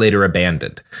this was later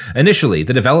abandoned. Initially,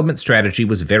 the development strategy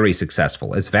was very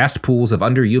successful, as vast pools of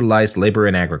underutilized labor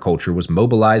in agriculture was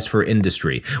mobilized for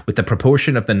industry, with the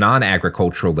proportion of the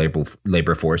non-agricultural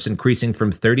labor force increasing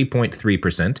from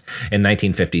 30.3% in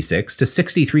 1956 to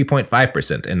 63.5%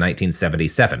 in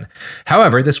 1977.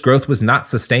 However, this growth was not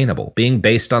sustainable, being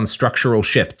based on structural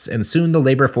shifts, and soon the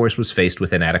labor force was faced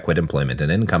with inadequate employment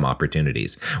and income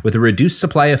opportunities, with a reduced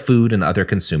supply of food and other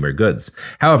consumer goods.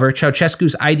 However,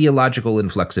 Ceaușescu's ideological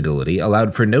inflexibility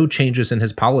allowed for no changes in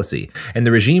his policy, and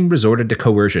the regime resorted to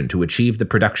coercion to achieve the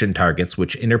production targets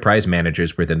which enterprise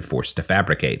managers were then forced to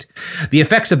fabricate. The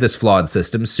effects of this flawed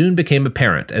system soon became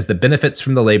apparent as the benefits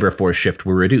from the labor force shift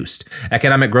were reduced.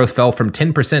 Economic growth fell from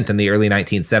 10% in the early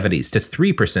 1970s to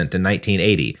 3% in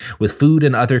 1980, with food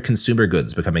and other consumer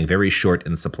goods becoming very short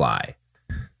in supply.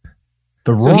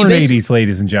 The roaring 80s,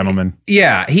 ladies and gentlemen.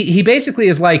 Yeah, he basically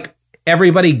is like,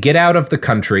 everybody get out of the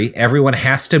country. Everyone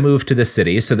has to move to the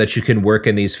city so that you can work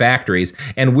in these factories.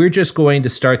 And we're just going to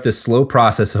start this slow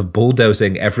process of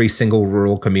bulldozing every single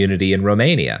rural community in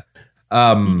Romania.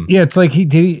 Yeah, it's like did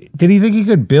he think he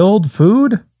could build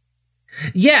food?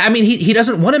 Yeah, I mean, he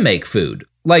doesn't want to make food.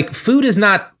 Like, food is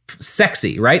not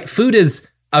sexy, right? Food is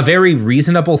a very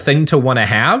reasonable thing to want to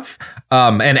have,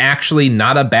 and actually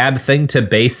not a bad thing to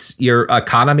base your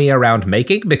economy around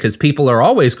making, because people are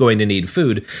always going to need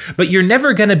food. But you're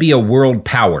never going to be a world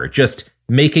power just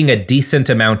making a decent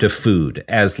amount of food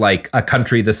as like a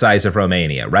country the size of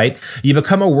Romania, right? You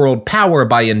become a world power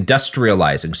by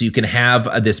industrializing. So you can have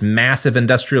this massive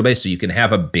industrial base, so you can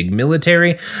have a big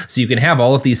military, so you can have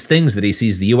all of these things that he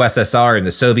sees the USSR and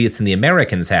the Soviets and the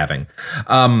Americans having.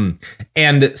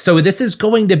 And so this is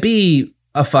going to be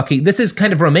this is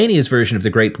kind of Romania's version of the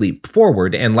Great Leap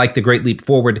Forward. And like the Great Leap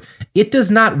Forward, it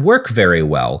does not work very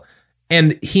well.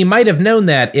 And he might have known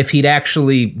that if he'd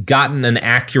actually gotten an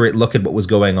accurate look at what was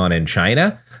going on in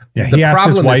China. Yeah, he asked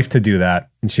his wife to do that,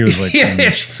 and she was like,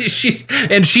 yeah,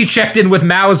 she checked in with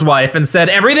Mao's wife and said,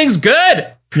 everything's good.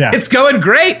 Yeah, it's going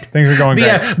great. Things are going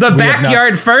great. The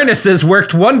backyard furnaces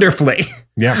worked wonderfully.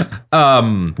 Yeah.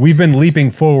 We've been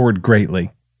leaping forward greatly.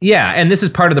 Yeah, and this is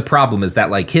part of the problem, is that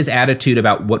like his attitude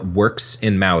about what works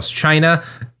in Mao's China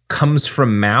comes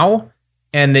from Mao.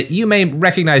 And you may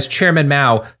recognize Chairman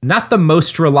Mao, not the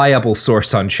most reliable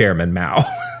source on Chairman Mao.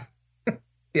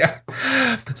 Yeah.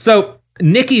 So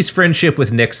Nicky's friendship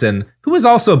with Nixon, who was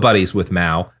also buddies with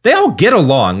Mao, they all get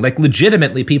along. Like,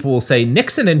 legitimately, people will say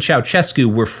Nixon and Ceaușescu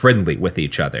were friendly with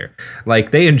each other.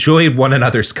 Like, they enjoyed one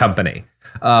another's company.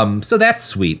 So that's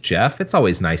sweet, Jeff. It's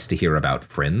always nice to hear about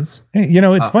friends. Hey,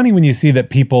 it's funny when you see that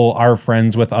people are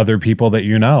friends with other people that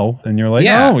you know, and you're like,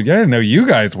 oh, I didn't know you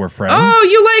guys were friends. Oh,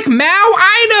 you like Mao?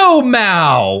 I know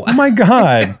Mao. Oh my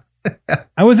God.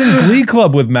 I was in Glee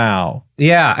Club with Mao.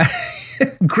 Yeah.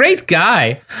 Great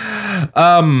guy.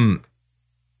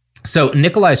 So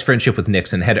Nicolae's friendship with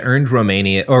Nixon had earned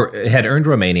Romania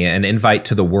an invite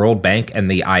to the World Bank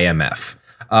and the IMF.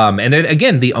 And then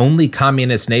again, the only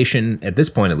communist nation at this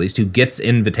point, at least, who gets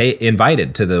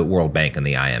invited to the World Bank and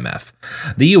the IMF.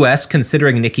 The U.S.,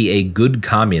 considering Nicky a good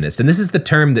communist, and this is the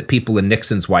term that people in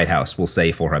Nixon's White House will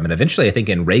say for him, and eventually I think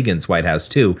in Reagan's White House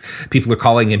too, people are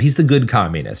calling him, he's the good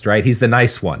communist, right? He's the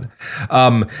nice one.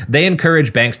 They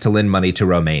encourage banks to lend money to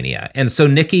Romania. And so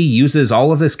Nicky uses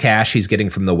all of this cash he's getting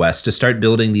from the West to start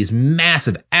building these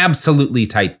massive, absolutely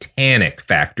titanic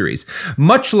factories,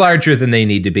 much larger than they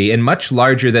need to be, and much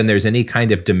larger than there's any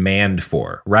kind of demand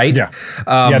for, right?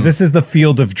 Yeah. This is the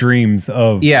field of dreams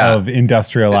of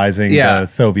industrializing the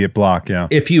Soviet bloc. Yeah.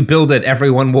 If you build it,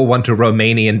 everyone will want a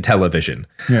Romanian television.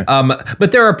 Yeah.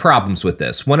 But there are problems with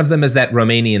this. One of them is that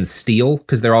Romanian steel,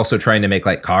 because they're also trying to make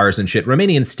like cars and shit.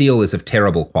 Romanian steel is of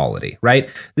terrible quality, right?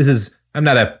 This is I'm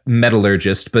not a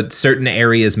metallurgist, but certain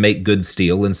areas make good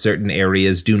steel and certain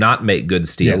areas do not make good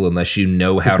steel unless you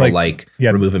know how to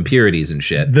remove impurities and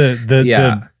shit.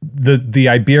 The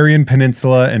Iberian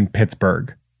Peninsula and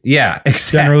Pittsburgh. Yeah,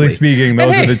 exactly. Generally speaking,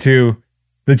 those are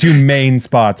the two main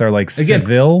spots are like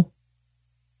Seville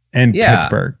and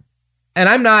Pittsburgh. And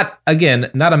I'm not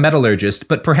a metallurgist,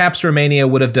 but perhaps Romania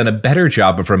would have done a better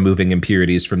job of removing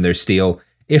impurities from their steel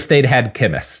if they'd had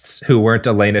chemists who weren't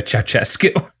Elena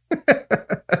Ceaușescu.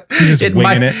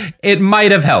 It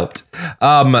might have helped.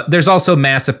 There's also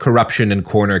massive corruption and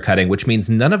corner cutting, which means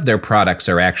none of their products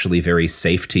are actually very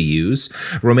safe to use.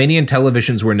 Romanian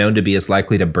televisions were known to be as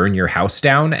likely to burn your house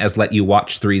down as let you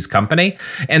watch Three's Company.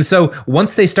 And so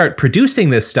once they start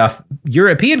producing this stuff,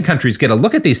 European countries get a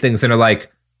look at these things and are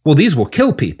like, well, these will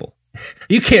kill people.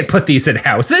 You can't put these in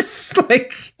houses.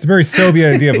 It's a very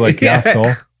Soviet idea of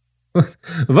so.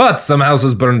 What? Some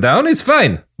houses burned down is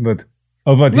fine. But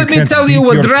let me tell you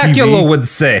what Dracula would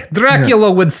say.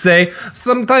 Dracula would say,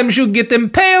 sometimes you get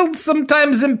impaled,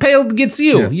 sometimes impaled gets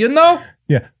you, you know?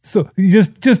 Yeah. So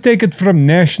just take it from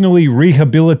nationally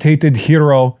rehabilitated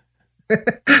hero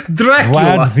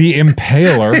Dracula. Vlad the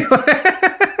Impaler.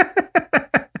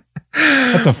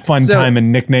 That's a fun time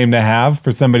and nickname to have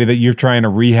for somebody that you're trying to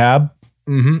rehab.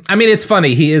 Mm-hmm. I mean, it's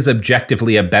funny. He is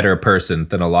objectively a better person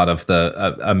than a lot of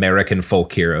the American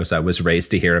folk heroes I was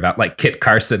raised to hear about, like Kit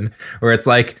Carson, where it's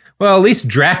like, well, at least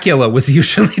Dracula was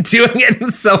usually doing it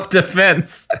in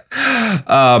self-defense.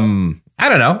 I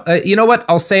don't know. You know what?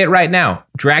 I'll say it right now.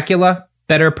 Dracula,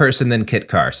 better person than Kit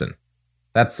Carson.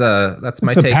 That's my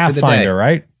take for the day. Pathfinder,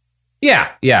 right?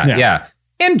 Yeah.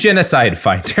 And genocide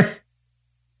finder.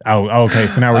 Oh, okay.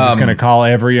 So now we're just going to call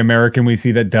every American we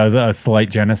see that does a slight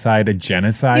genocide a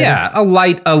genocide. Yeah, a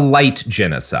light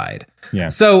genocide. Yeah.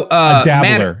 So a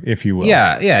dabbler, if you will.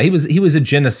 Yeah. He was a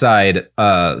genocide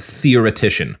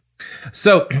theoretician.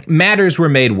 So matters were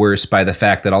made worse by the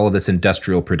fact that all of this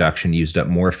industrial production used up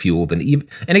more fuel than even.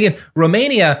 And again,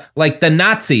 Romania, like the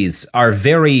Nazis, are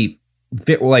very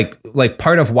like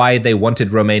part of why they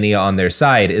wanted Romania on their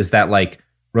side is that like.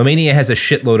 Romania has a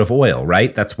shitload of oil,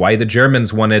 right? That's why the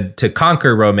Germans wanted to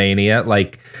conquer Romania,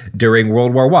 like during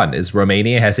World War I, is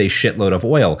Romania has a shitload of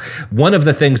oil. One of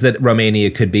the things that Romania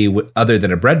could be, other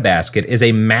than a breadbasket, is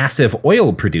a massive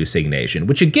oil-producing nation,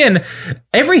 which again,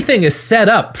 everything is set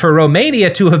up for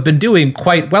Romania to have been doing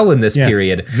quite well in this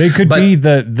period. They could be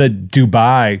the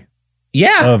Dubai.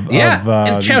 And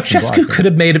Ceaușescu could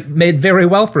have made very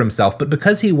well for himself, but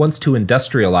because he wants to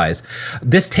industrialize,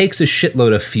 this takes a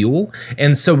shitload of fuel,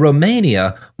 and so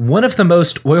Romania, one of the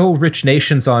most oil-rich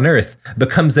nations on earth,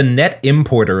 becomes a net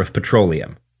importer of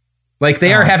petroleum. Like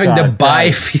they are having to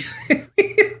buy fuel.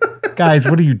 Guys,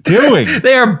 what are you doing?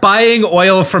 They are buying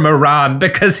oil from Iran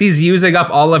because he's using up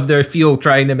all of their fuel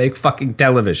trying to make fucking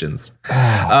televisions.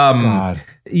 God.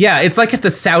 Yeah, it's like if the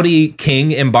Saudi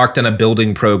king embarked on a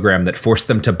building program that forced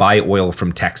them to buy oil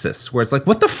from Texas, where it's like,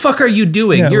 what the fuck are you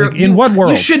doing? Yeah, in what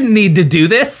world? You shouldn't need to do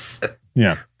this.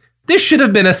 Yeah. This should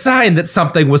have been a sign that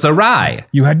something was awry.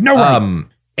 You had no right.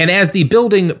 And as the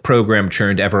building program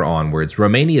churned ever onwards,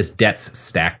 Romania's debts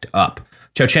stacked up.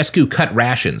 Ceaușescu cut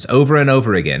rations over and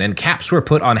over again, and caps were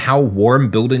put on how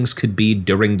warm buildings could be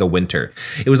during the winter.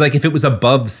 It was like if it was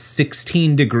above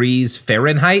 16 degrees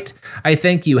Fahrenheit, I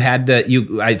think you had to,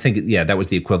 that was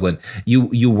the equivalent.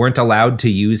 You weren't allowed to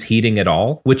use heating at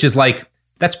all, which is like,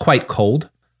 that's quite cold.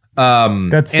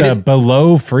 That's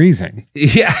below freezing.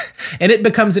 Yeah. And it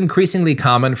becomes increasingly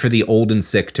common for the old and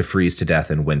sick to freeze to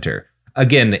death in winter.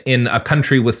 Again, in a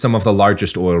country with some of the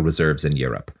largest oil reserves in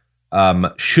Europe.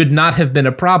 Should not have been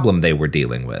a problem they were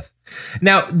dealing with.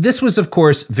 Now, this was, of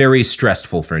course, very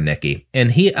stressful for Nicky,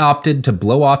 and he opted to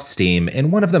blow off steam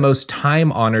in one of the most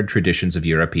time-honored traditions of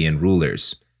European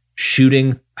rulers,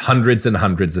 shooting hundreds and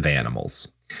hundreds of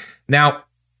animals. Now,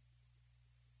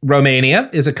 Romania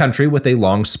is a country with a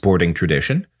long sporting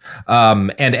tradition,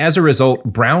 and as a result,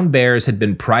 brown bears had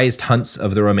been prized hunts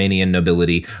of the Romanian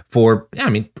nobility for,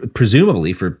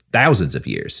 presumably for thousands of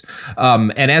years.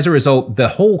 And as a result, the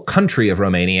whole country of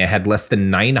Romania had less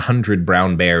than 900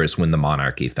 brown bears when the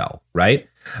monarchy fell, right?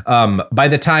 By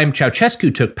the time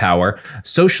Ceaușescu took power,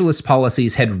 socialist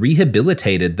policies had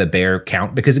rehabilitated the bear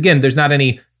count because, again, there's not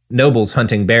any nobles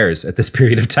hunting bears at this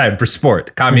period of time for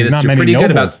sport. Communists are pretty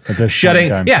good about shutting.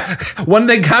 Yeah, one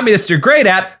thing communists are great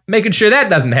at, making sure that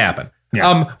doesn't happen.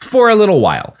 Yeah. For a little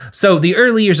while. So the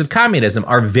early years of communism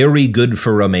are very good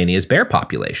for Romania's bear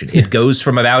population. It goes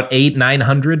from about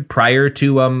 800-900 prior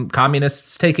to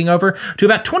communists taking over to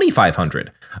about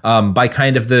 2,500 by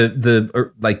kind of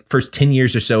the first 10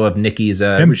 years or so of Nicky's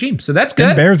regime. So that's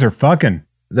good. Bears are fucking.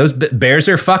 Those bears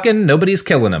are fucking. Nobody's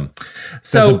killing them.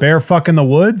 So does a bear fuck in the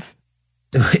woods?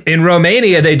 In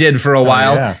Romania, they did for a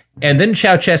while. Yeah. And then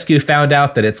Ceaușescu found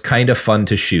out that it's kind of fun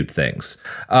to shoot things.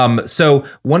 So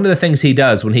one of the things he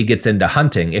does when he gets into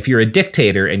hunting, if you're a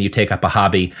dictator and you take up a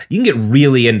hobby, you can get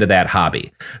really into that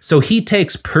hobby. So he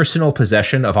takes personal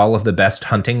possession of all of the best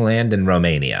hunting land in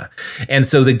Romania. And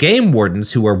so the game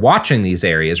wardens who are watching these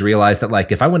areas realize that,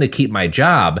 like, if I want to keep my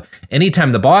job,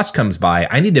 anytime the boss comes by,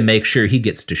 I need to make sure he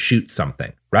gets to shoot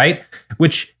something, right?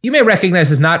 Which you may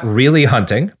recognize as not really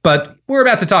hunting, but we're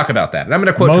about to talk about that. And I'm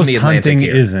going to quote from the Atlantic hunting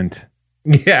here. Isn't.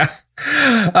 Yeah.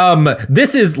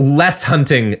 This is less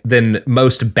hunting than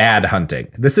most bad hunting.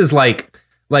 This is like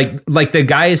the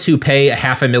guys who pay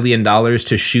 $500,000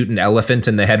 to shoot an elephant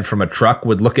in the head from a truck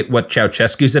would look at what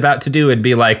Ceaușescu's about to do and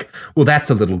be like, well, that's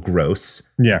a little gross.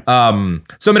 Yeah. So I'm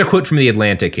going to quote from the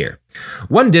Atlantic here.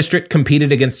 One district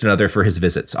competed against another for his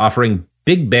visits, offering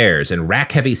big bears and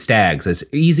rack-heavy stags as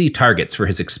easy targets for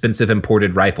his expensive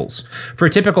imported rifles. For a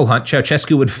typical hunt,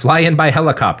 Ceaușescu would fly in by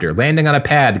helicopter, landing on a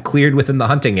pad cleared within the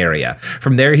hunting area.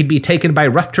 From there, he'd be taken by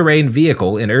rough-terrain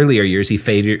vehicle. In earlier years, he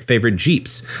favored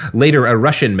jeeps. Later, a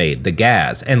Russian-made, the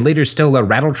Gaz, and later still a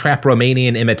rattletrap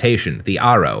Romanian imitation, the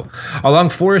Aro. Along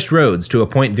forest roads to a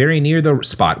point very near the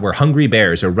spot where hungry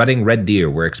bears or rutting red deer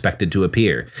were expected to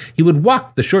appear. He would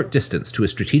walk the short distance to a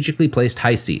strategically placed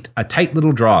high seat, a tight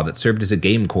little draw that served as a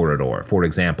game corridor, for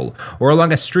example, or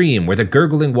along a stream where the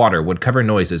gurgling water would cover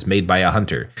noises made by a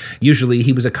hunter. Usually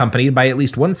he was accompanied by at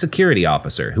least one security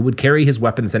officer who would carry his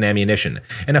weapons and ammunition,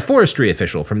 and a forestry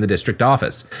official from the district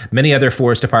office. Many other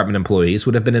forest department employees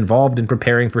would have been involved in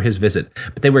preparing for his visit,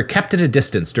 but they were kept at a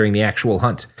distance during the actual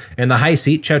hunt. In the high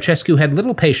seat, Ceaușescu had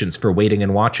little patience for waiting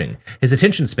and watching. His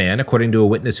attention span, according to a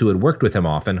witness who had worked with him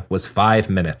often, was 5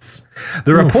 minutes.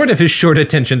 The report of his short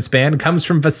attention span comes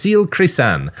from Vasil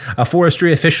Crisan, a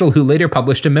forestry official who later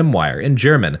published a memoir in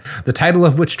German, the title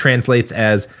of which translates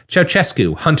as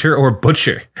Ceaușescu, Hunter or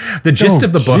Butcher. The gist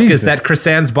of the book is that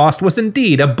Crisan's boss was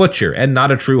indeed a butcher and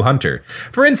not a true hunter.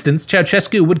 For instance,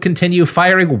 Ceaușescu would continue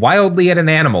firing wildly at an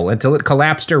animal until it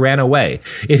collapsed or ran away.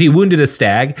 If he wounded a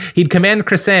stag, he'd command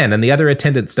Crisan and the other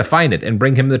attendants to find it and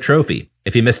bring him the trophy.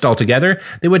 If he missed altogether,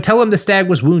 they would tell him the stag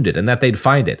was wounded and that they'd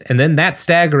find it, and then that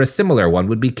stag or a similar one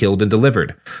would be killed and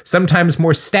delivered. Sometimes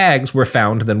more stags were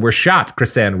found than were shot,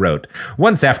 Crisan wrote.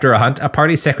 Once after a hunt, a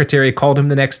party secretary called him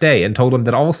the next day and told him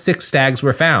that all 6 stags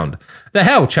were found. The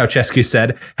hell, Ceaușescu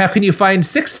said. How can you find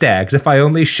 6 stags if I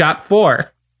only shot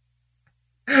 4?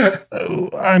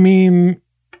 I mean,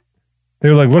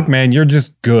 they're like, look, man, you're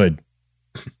just good.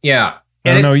 Yeah.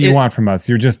 I don't know what you want from us.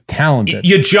 You're just talented.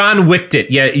 You John Wicked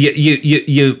it.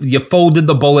 You folded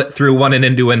the bullet through one and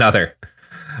into another.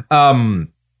 One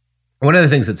of the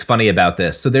things that's funny about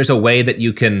this, so there's a way that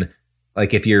you can,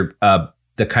 like, if you're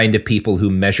the kind of people who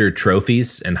measure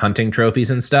trophies and hunting trophies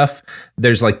and stuff,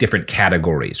 there's like different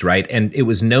categories, right? And it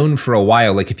was known for a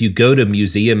while, like if you go to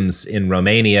museums in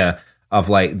Romania of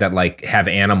like that like have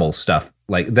animal stuff,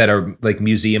 like that are like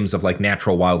museums of like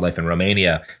natural wildlife in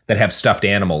Romania that have stuffed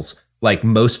animals. Like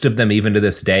most of them, even to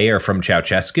this day, are from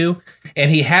Ceaușescu. And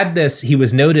he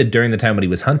was noted during the time when he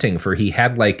was hunting for he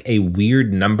had like a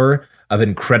weird number of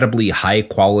incredibly high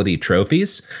quality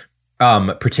trophies,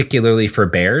 particularly for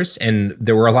bears. And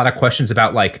there were a lot of questions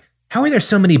about like, how are there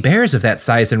so many bears of that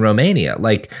size in Romania?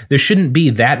 Like there shouldn't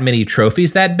be that many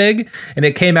trophies that big. And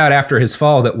it came out after his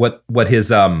fall that what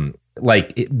his,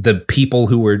 the people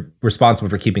who were responsible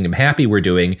for keeping him happy were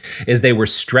doing is they were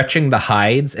stretching the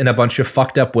hides in a bunch of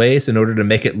fucked up ways in order to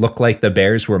make it look like the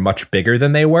bears were much bigger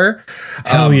than they were.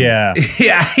 Hell yeah.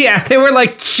 Yeah. They were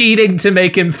like cheating to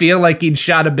make him feel like he'd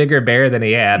shot a bigger bear than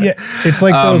he had. Yeah. It's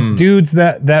like those dudes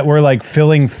that were like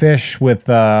filling fish with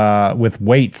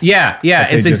weights. Yeah.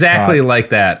 It's exactly like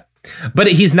that. But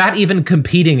he's not even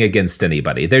competing against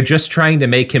anybody. They're just trying to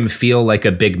make him feel like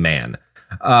a big man.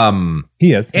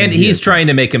 He is. And he's trying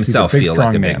to make himself feel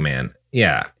like a big man.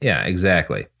 Yeah,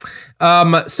 exactly.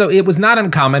 So it was not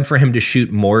uncommon for him to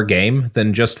shoot more game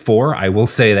than just 4, I will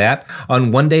say that.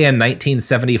 On one day in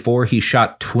 1974, he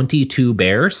shot 22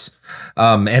 bears.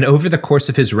 And over the course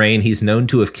of his reign, he's known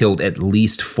to have killed at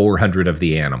least 400 of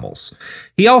the animals.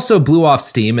 He also blew off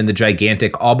steam in the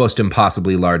gigantic, almost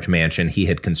impossibly large mansion he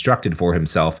had constructed for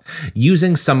himself,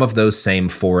 using some of those same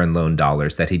foreign loan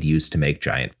dollars that he'd used to make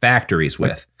giant factories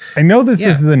with. I know this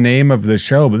is the name of the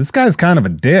show, but this guy's kind of a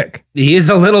dick. He is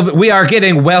a little bit. We are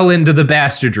getting well into the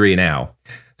bastardry now.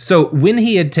 So when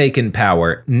he had taken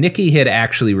power, Nicky had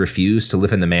actually refused to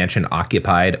live in the mansion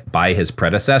occupied by his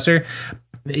predecessor.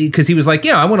 because he was like,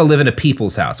 I want to live in a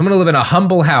people's house. I'm going to live in a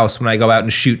humble house when I go out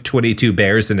and shoot 22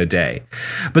 bears in a day.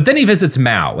 But then he visits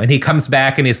Mao and he comes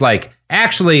back and he's like,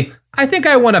 actually, I think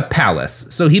I want a palace.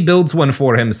 So he builds one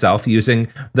for himself using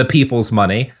the people's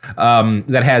money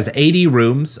that has 80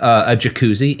 rooms, a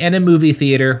jacuzzi, and a movie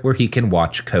theater where he can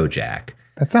watch Kojak.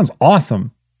 That sounds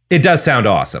awesome. It does sound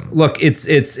awesome. Look,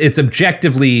 it's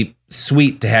objectively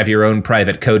sweet to have your own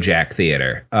private Kojak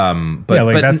theater.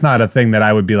 But that's not a thing that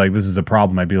I would be like, this is a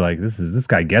problem. I'd be like, this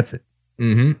guy gets it.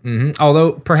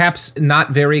 Although perhaps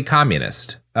not very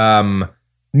communist. Yeah.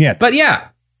 But yeah.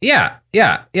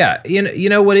 You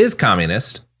know what is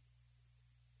communist?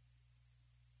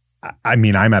 I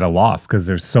mean, I'm at a loss because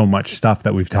there's so much stuff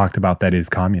that we've talked about that is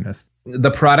communist.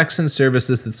 The products and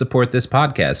services that support this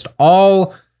podcast,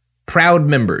 all proud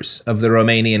members of the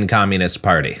Romanian Communist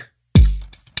Party.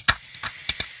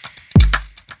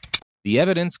 The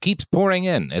evidence keeps pouring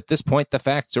in. At this point, the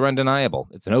facts are undeniable.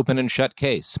 It's an open and shut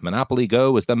case. Monopoly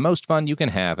Go is the most fun you can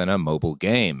have in a mobile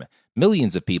game.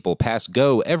 Millions of people pass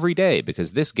Go every day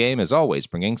because this game is always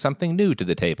bringing something new to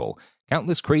the table.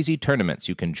 Countless crazy tournaments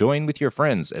you can join with your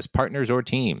friends as partners or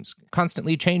teams.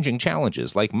 Constantly changing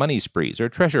challenges like money sprees or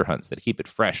treasure hunts that keep it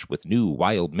fresh with new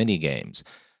wild mini-games.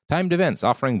 Timed events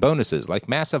offering bonuses like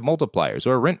massive multipliers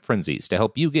or rent frenzies to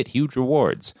help you get huge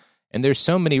rewards. And there's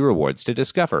so many rewards to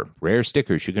discover. Rare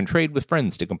stickers you can trade with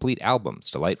friends to complete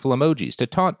albums, delightful emojis to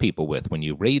taunt people with when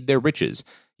you raid their riches,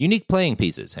 unique playing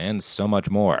pieces, and so much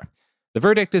more. The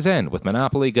verdict is in with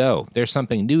Monopoly Go. There's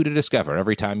something new to discover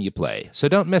every time you play. So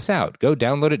don't miss out. Go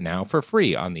download it now for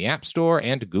free on the App Store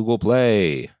and Google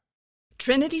Play.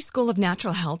 Trinity School of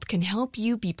Natural Health can help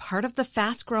you be part of the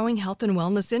fast-growing health and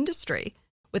wellness industry.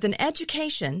 With an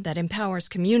education that empowers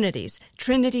communities,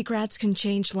 Trinity grads can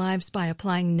change lives by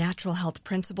applying natural health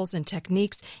principles and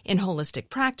techniques in holistic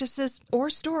practices or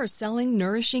stores selling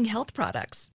nourishing health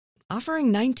products.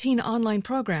 Offering 19 online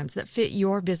programs that fit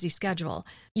your busy schedule,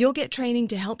 you'll get training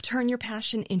to help turn your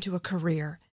passion into a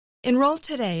career. Enroll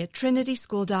today at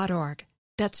trinityschool.org.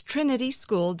 That's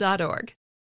trinityschool.org.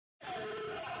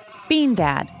 Bean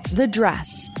Dad, The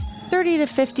Dress, 30 to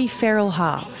 50 feral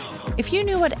hogs. If you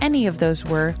knew what any of those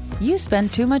were, you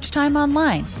spend too much time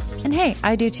online. And hey,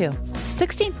 I do too.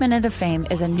 16th Minute of Fame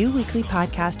is a new weekly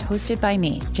podcast hosted by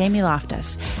me, Jamie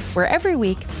Loftus, where every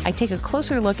week I take a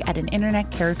closer look at an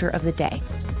internet character of the day.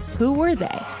 Who were they?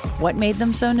 What made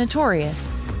them so notorious?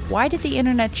 Why did the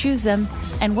internet choose them?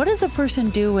 And what does a person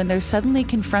do when they're suddenly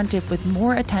confronted with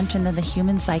more attention than the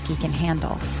human psyche can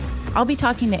handle? I'll be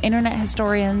talking to internet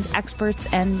historians, experts,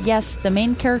 and yes, the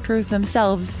main characters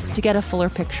themselves to get a fuller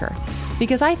picture.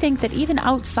 Because I think that even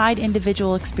outside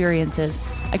individual experiences,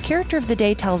 a character of the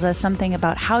day tells us something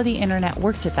about how the internet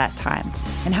worked at that time,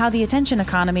 and how the attention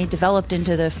economy developed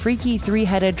into the freaky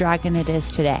three-headed dragon it is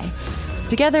today.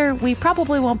 Together, we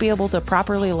probably won't be able to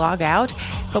properly log out,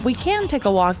 but we can take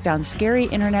a walk down scary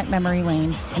internet memory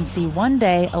lane and see one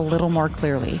day a little more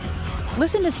clearly.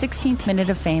 Listen to 16th Minute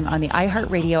of Fame on the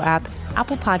iHeartRadio app,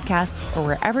 Apple Podcasts, or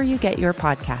wherever you get your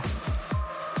podcasts.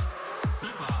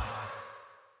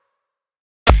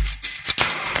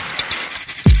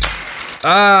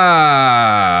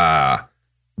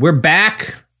 We're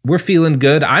back. We're feeling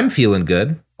good. I'm feeling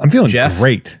good. I'm feeling Jeff,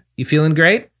 great. You feeling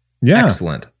great? Yeah.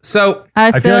 Excellent. So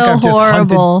I feel like I've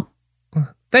horrible.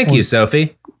 Thank you,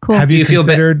 Sophie. Cool. Have you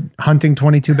considered hunting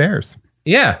 22 bears?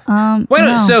 Yeah.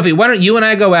 Sophie, why don't you and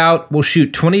I go out? We'll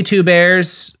shoot 22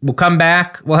 bears. We'll come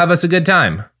back. We'll have us a good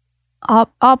time.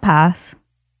 I'll pass.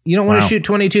 You don't want to shoot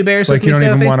 22 bears with me, Sophie? Like you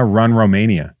don't even want to run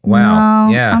Romania. Wow.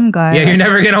 No, yeah. I'm good. Yeah, you're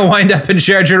never going to wind up in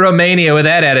charge of Romania with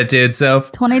that attitude,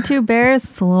 Soph. 22 bears,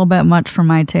 it's a little bit much for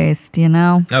my taste, you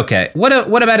know? Okay. What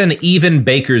about an even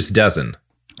baker's dozen?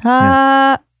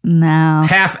 No.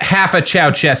 Half a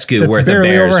Ceaușescu worth of barely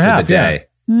bears over for half, the day.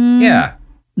 Yeah.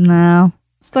 No.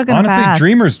 Still gonna Honestly, pass.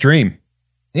 dreamers dream.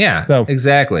 Yeah, so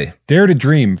exactly. Dare to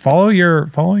dream. Follow your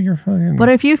fucking... But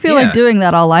if you feel like doing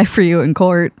that, I'll lie for you in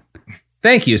court.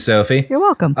 Thank you, Sophie. You're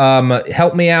welcome.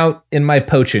 Help me out in my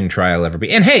poaching trial,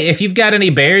 everybody. And hey, if you've got any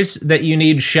bears that you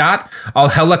need shot, I'll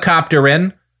helicopter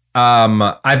in.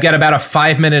 I've got about a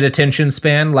 5-minute attention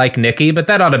span like Nikki, but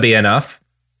that ought to be enough.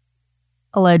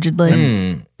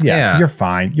 Allegedly. Yeah, you're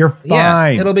fine. You're fine. Yeah,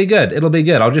 it'll be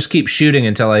good. I'll just keep shooting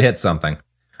until I hit something.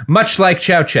 Much like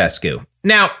Ceaușescu.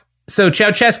 Now, so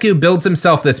Ceaușescu builds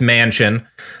himself this mansion,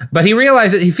 but he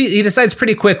realizes, he decides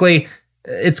pretty quickly,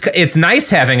 it's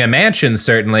nice having a mansion,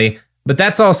 certainly, but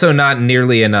that's also not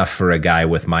nearly enough for a guy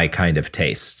with my kind of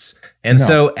tastes. And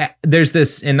so there's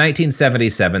this, in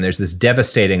 1977, there's this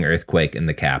devastating earthquake in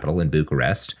the capital, in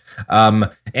Bucharest.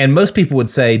 And most people would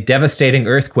say, devastating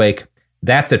earthquake,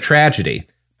 that's a tragedy.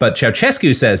 But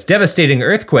Ceaușescu says, devastating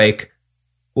earthquake.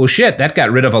 Well, shit, that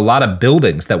got rid of a lot of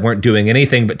buildings that weren't doing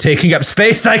anything but taking up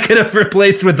space I could have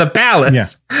replaced with the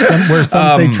palace. Yeah. Where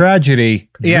some say tragedy,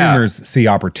 dreamers see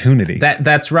opportunity.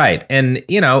 That's right. And,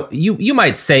 you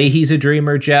might say he's a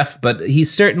dreamer, Jeff, but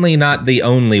he's certainly not the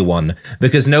only one,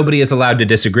 because nobody is allowed to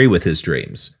disagree with his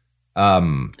dreams. Are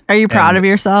you proud of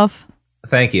yourself?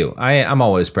 Thank you. I'm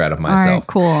always proud of myself.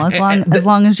 All right, cool. As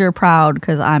long as you're proud,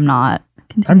 because I'm not.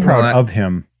 Continue. I'm proud of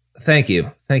him. Thank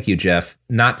you. Thank you, Jeff.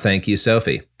 Not thank you,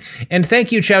 Sophie. And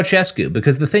thank you, Ceaușescu,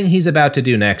 because the thing he's about to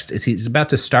do next is he's about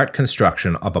to start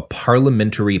construction of a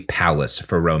parliamentary palace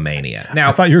for Romania. Now,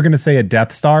 I thought you were going to say a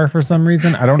Death Star for some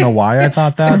reason. I don't know why I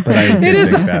thought that, but I did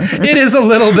think that. It is a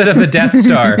little bit of a Death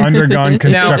Star. Undergone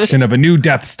construction of a new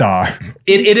Death Star.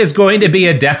 It is going to be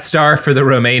a Death Star for the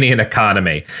Romanian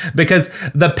economy, because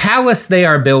the palace they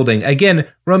are building, again,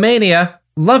 Romania,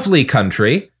 lovely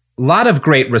country, lot of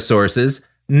great resources,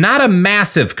 not a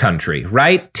massive country,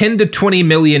 right? 10 to 20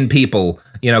 million people,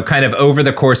 kind of over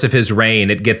the course of his reign,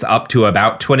 it gets up to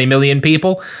about 20 million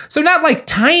people. So not like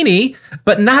tiny,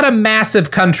 but not a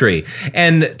massive country.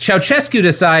 And Ceaușescu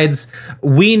decides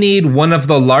we need one of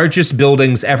the largest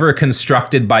buildings ever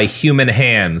constructed by human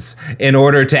hands in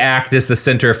order to act as the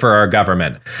center for our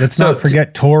government. Let's not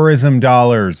forget tourism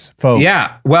dollars, folks.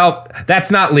 Yeah, well,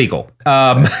 that's not legal.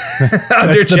 Under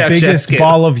that's the biggest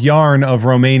ball of yarn of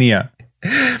Romania.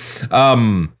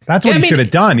 That's what he should have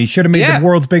done. He should have made the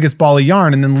world's biggest ball of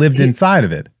yarn and then lived inside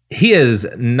of it. He is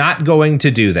not going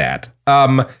to do that.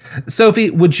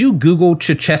 Sophie, would you Google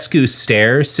Ceaușescu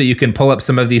stairs so you can pull up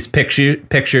some of these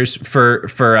pictures for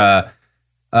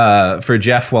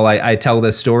Jeff while I tell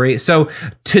this story? So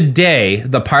today,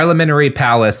 the parliamentary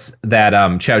palace that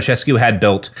Ceaușescu had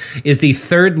built is the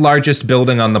third largest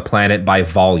building on the planet by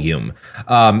volume.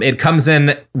 It comes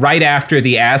in right after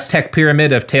the Aztec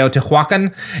pyramid of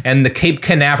Teotihuacan and the Cape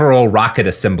Canaveral rocket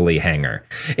assembly hangar.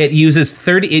 It used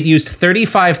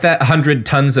 3,500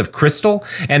 tons of crystal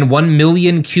and 1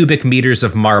 million cubic meters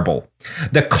of marble.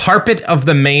 The carpet of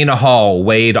the main hall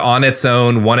weighed on its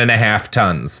own 1.5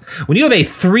 tons. When you have a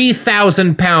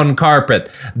 3,000-pound carpet,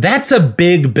 that's a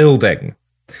big building.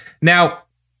 Now,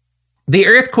 the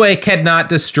earthquake had not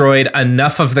destroyed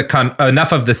enough of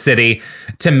the city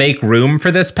to make room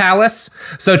for this palace,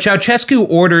 so Ceaușescu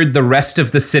ordered the rest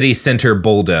of the city center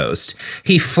bulldozed.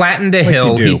 He flattened a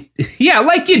hill.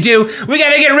 Like you do. We got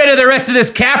to get rid of the rest of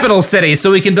this capital city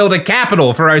so we can build a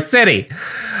capital for our city.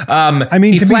 To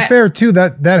be fair, too,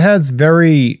 that has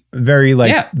very, very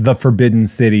the Forbidden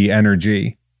City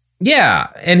energy. Yeah,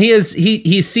 and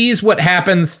he sees what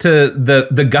happens to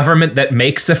the government that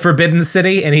makes a forbidden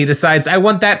city, and he decides, I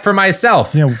want that for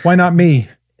myself. Yeah, why not me?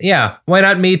 Yeah, why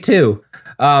not me too?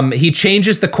 He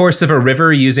changes the course of a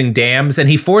river using dams, and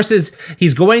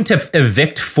he's going to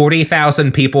evict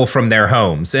 40,000 people from their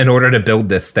homes in order to build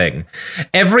this thing.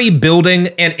 Every building,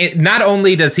 and not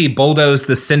only does he bulldoze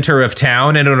the center of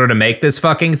town in order to make this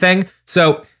fucking thing,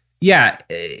 so yeah,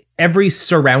 every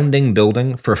surrounding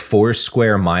building for 4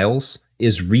 square miles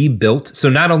is rebuilt. So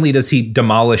not only does he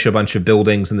demolish a bunch of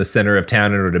buildings in the center of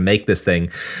town in order to make this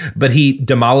thing, but he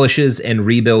demolishes and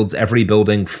rebuilds every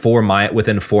building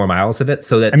within 4 miles of it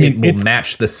so that it will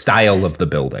match the style of the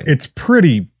building. It's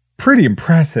pretty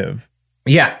impressive.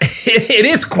 Yeah, it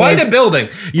is quite a building.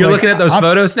 You're looking at those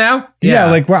photos now?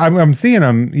 Yeah, I'm seeing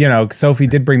them, Sophie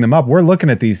did bring them up. We're looking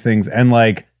at these things and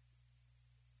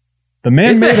the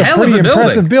man made a pretty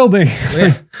impressive building.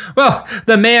 Yeah. Well,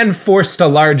 the man forced a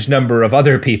large number of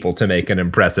other people to make an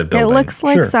impressive building. It looks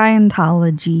like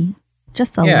Scientology,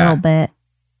 just a little bit.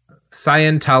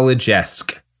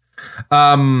 Scientology-esque.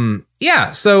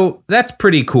 So that's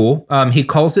pretty cool. He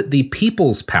calls it the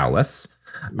People's Palace.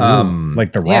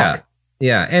 Like The Rock.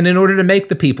 Yeah, and in order to make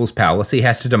the People's Palace, he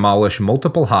has to demolish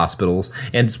multiple hospitals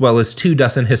as well as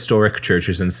 24 historic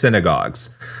churches and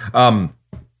synagogues.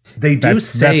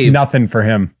 That's nothing for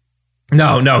him.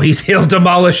 No, he'll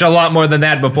demolish a lot more than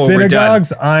that before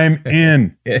Synagogues, we're done. I'm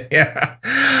in. Yeah.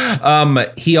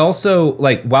 He also,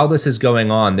 while this is going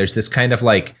on, there's this kind of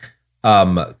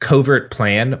covert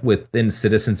plan within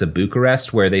citizens of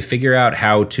Bucharest where they figure out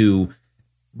how to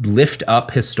lift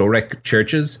up historic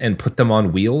churches and put them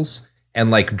on wheels and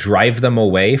drive them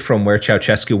away from where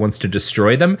Ceaușescu wants to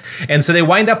destroy them. And so they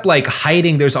wind up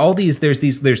hiding. There's I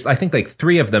think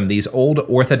 3 of them, these old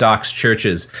Orthodox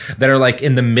churches that are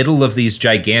in the middle of these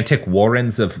gigantic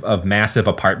warrens of massive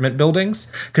apartment buildings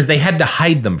because they had to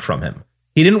hide them from him.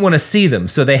 He didn't want to see them,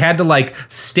 so they had to like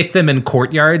stick them in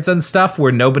courtyards and stuff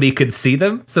where nobody could see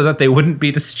them so that they wouldn't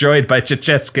be destroyed by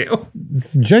Ceaușescu.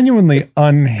 It's genuinely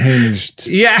unhinged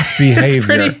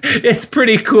behavior. It's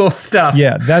pretty cool stuff.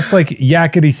 Yeah, that's like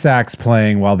yakety sax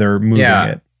playing while they're moving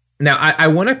it. Now, I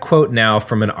want to quote now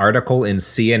from an article in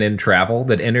CNN Travel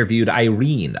that interviewed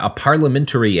Irene, a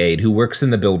parliamentary aide who works in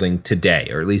the building today,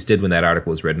 or at least did when that article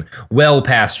was written, well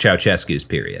past Ceaușescu's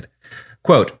period.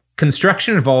 Quote,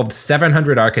 construction involved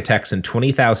 700 architects and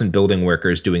 20,000 building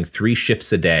workers doing 3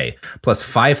 shifts a day, plus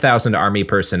 5,000 army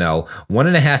personnel,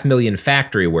 1.5 million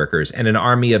factory workers, and an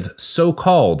army of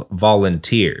so-called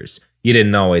volunteers. You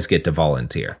didn't always get to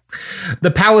volunteer.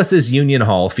 The palace's Union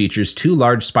Hall features 2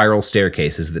 large spiral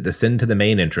staircases that descend to the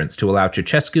main entrance to allow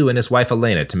Ceaușescu and his wife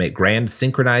Elena to make grand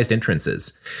synchronized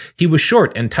entrances. He was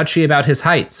short and touchy about his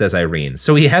height, says Irene,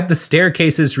 so he had the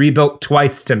staircases rebuilt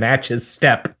twice to match his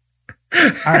step.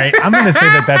 All right, I'm going to say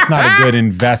that that's not a good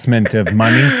investment of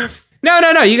money. No.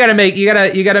 You gotta make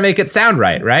it sound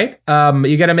right?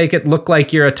 You gotta make it look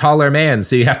like you're a taller man,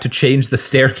 so you have to change the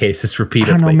staircases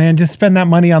repeatedly. I don't know, man. Just spend that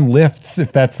money on lifts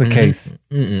if that's the case.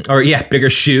 Or bigger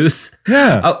shoes.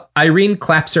 Yeah. Irene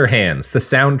claps her hands. The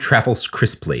sound travels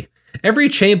crisply. Every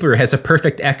chamber has a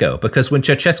perfect echo because when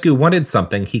Ceaușescu wanted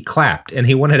something, he clapped, and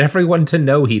he wanted everyone to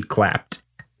know he'd clapped.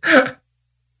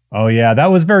 Oh yeah,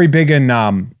 that was very big in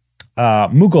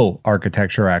Mughal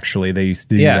architecture. Actually, they used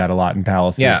to do that a lot in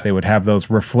palaces. They would have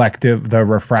those refractive,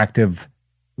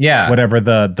 whatever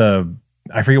the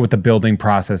I forget what the building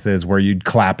process is, where you'd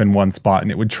clap in one spot and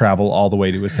it would travel all the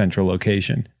way to a central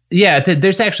location. Yeah,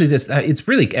 there's actually this. It's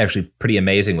really actually pretty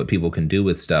amazing what people can do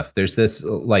with stuff. There's this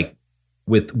like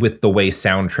with the way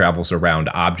sound travels around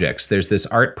objects. There's this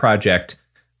art project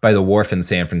by the Wharf in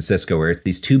San Francisco where it's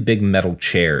these 2 big metal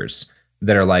chairs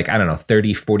that are like, I don't know,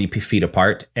 30, 40 feet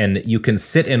apart. And you can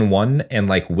sit in one and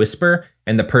like whisper,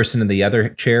 and the person in the other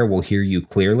chair will hear you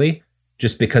clearly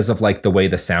just because of like the way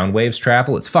the sound waves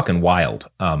travel. It's fucking wild.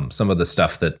 Some of the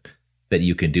stuff that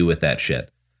you can do with that shit.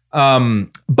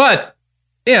 But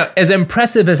as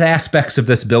impressive as aspects of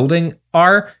this building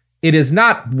are, it is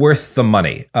not worth the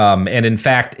money. And in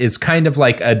fact is kind of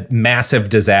like a massive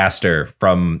disaster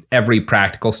from every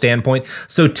practical standpoint.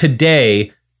 So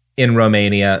today, in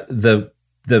Romania, the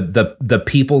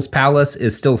People's Palace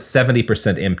is still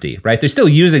 70% empty, right? They're still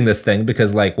using this thing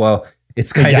because, like, well,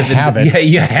 it's kind of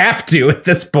you have to at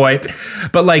this point.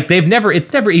 But like,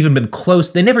 it's never even been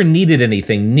close. They never needed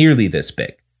anything nearly this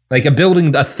big. Like a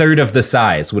building a third of the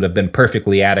size would have been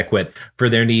perfectly adequate for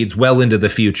their needs well into the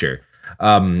future.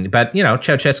 But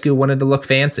Ceaușescu wanted to look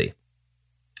fancy.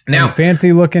 Now, and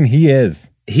fancy looking, he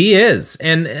is. He is,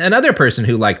 and another person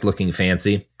who liked looking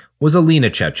fancy was Elena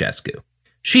Ceaușescu.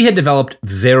 She had developed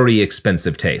very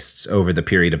expensive tastes over the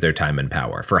period of their time in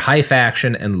power for high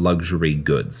fashion and luxury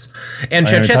goods. And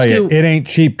Ceaușescu, it ain't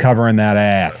cheap covering that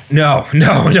ass. No.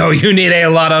 You need a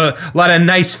lot of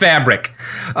nice fabric.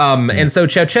 And so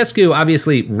Ceaușescu,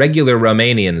 obviously, regular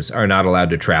Romanians are not allowed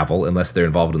to travel unless they're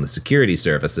involved in the security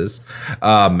services.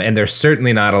 And they're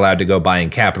certainly not allowed to go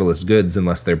buying capitalist goods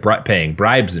unless they're paying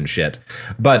bribes and shit.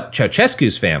 But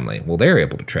Ceaușescu's family, well, they're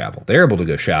able to travel. They're able to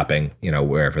go shopping,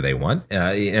 wherever they want.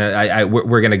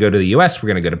 We're going to go to the U.S. We're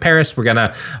going to go to Paris. We're going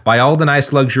to buy all the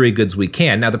nice luxury goods we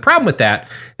can. Now, the problem with that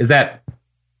is that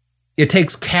it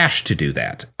takes cash to do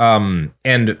that.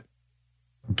 And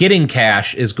getting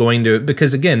cash is going to,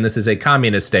 because again, this is a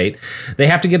communist state, they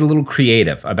have to get a little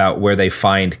creative about where they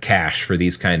find cash for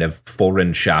these kind of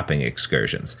foreign shopping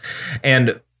excursions.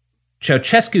 And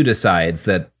Ceaușescu decides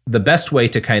that the best way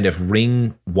to kind of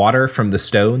wring water from the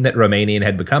stone that Romania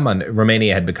had become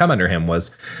under him was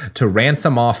to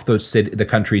ransom off the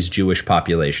country's Jewish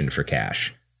population for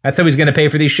cash. That's how he's going to pay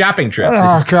for these shopping trips.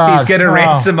 He's going to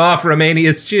ransom off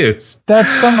Romania's Jews.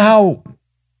 That's somehow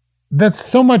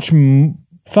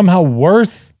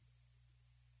worse.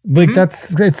 Like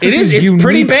it's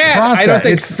pretty bad. Process. I don't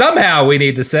think somehow we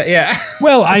need to say, yeah.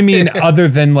 Well, I mean, other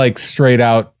than like straight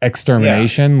out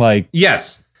extermination, like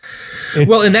yes.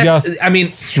 And that's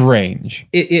strange.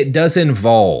 It does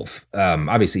involve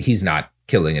obviously he's not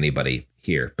killing anybody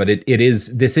here, but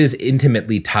this is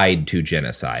intimately tied to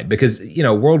genocide because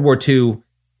World War II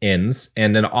ends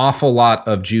and an awful lot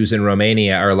of Jews in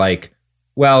Romania are like,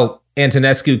 well,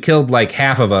 Antonescu killed like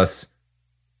half of us.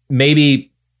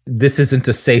 Maybe this isn't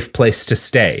a safe place to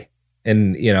stay.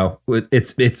 And,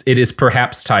 it is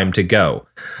perhaps time to go.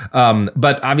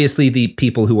 But obviously the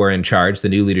people who are in charge, the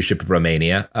new leadership of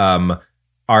Romania,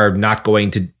 are not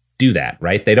going to do that,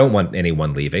 right? They don't want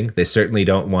anyone leaving. They certainly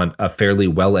don't want a fairly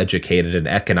well-educated and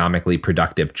economically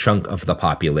productive chunk of the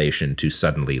population to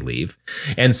suddenly leave.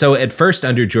 And so at first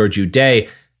under Georgiu Day,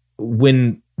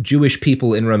 when Jewish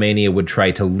people in Romania would try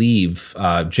to leave,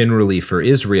 generally for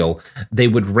Israel, they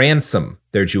would ransom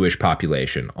their Jewish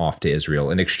population off to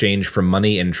Israel in exchange for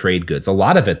money and trade goods. A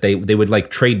lot of it, they would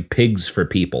like trade pigs for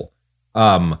people,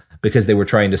 because they were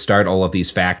trying to start all of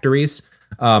these factories.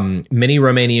 Many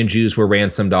Romanian Jews were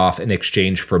ransomed off in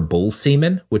exchange for bull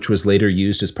semen, which was later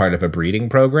used as part of a breeding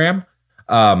program.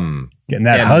 Getting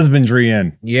that husbandry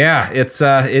in. Yeah, it's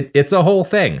a whole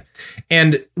thing.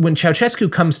 And when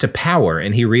Ceaușescu comes to power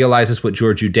and he realizes what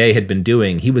Georgiu Dei had been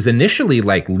doing, he was initially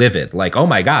like livid, like, oh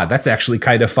my God, that's actually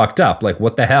kind of fucked up. Like,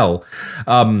 what the hell?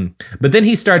 But then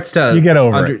he starts to... You get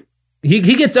over it. He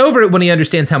gets over it when he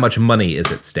understands how much money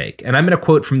is at stake. And I'm going to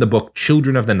quote from the book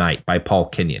Children of the Night by Paul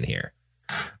Kenyon here.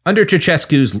 Under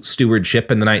Ceaușescu's stewardship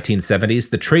in the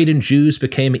 1970s, the trade in Jews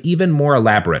became even more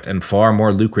elaborate and far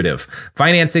more lucrative.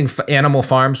 Financing animal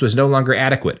farms was no longer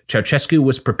adequate. Ceaușescu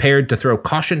was prepared to throw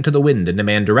caution to the wind and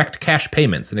demand direct cash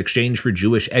payments in exchange for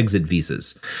Jewish exit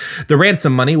visas. The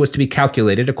ransom money was to be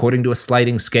calculated according to a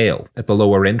sliding scale. At the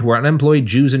lower end were unemployed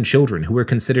Jews and children who were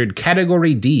considered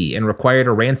Category D and required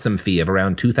a ransom fee of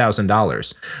around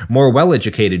 $2,000. More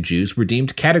well-educated Jews were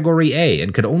deemed Category A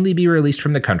and could only be released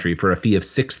from the country for a fee of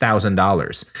 $6,000.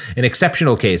 In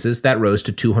exceptional cases, that rose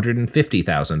to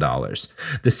 $250,000.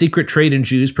 The secret trade in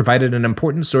Jews provided an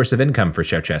important source of income for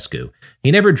Ceaușescu.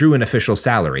 He never drew an official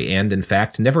salary and, in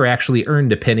fact, never actually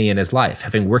earned a penny in his life,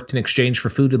 having worked in exchange for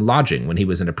food and lodging when he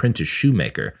was an apprentice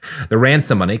shoemaker. The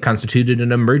ransom money constituted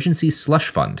an emergency slush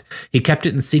fund. He kept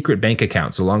it in secret bank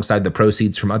accounts alongside the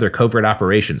proceeds from other covert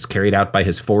operations carried out by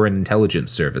his foreign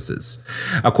intelligence services.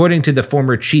 According to the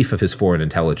former chief of his foreign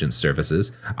intelligence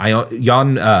services,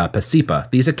 Jan Pasipa,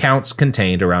 these accounts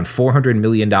contained around $400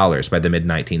 million by the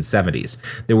mid-1970s.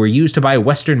 They were used to buy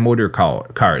Western motor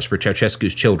cars for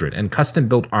Ceaușescu's children and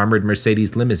custom-built armored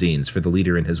Mercedes limousines for the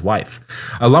leader and his wife.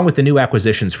 Along with the new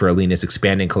acquisitions for Alina's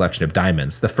expanding collection of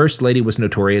diamonds, the First Lady was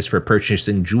notorious for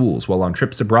purchasing jewels while on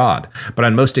trips abroad, but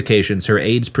on most occasions her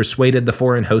aides persuaded the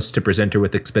foreign hosts to present her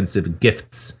with expensive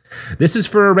gifts. "This is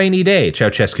for a rainy day,"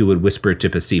 Ceaușescu would whisper to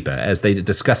Pasipa as they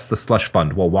discussed the slush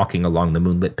fund while walking along the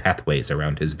moonlit pathways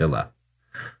around his villa.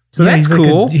 So that's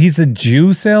cool. He's a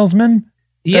Jew salesman?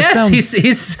 Yes,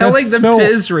 he's selling them to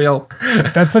Israel.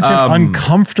 That's such an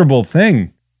uncomfortable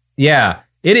thing. Yeah,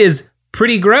 it is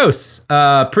pretty gross.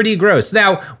 Pretty gross.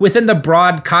 Now, within the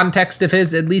broad context of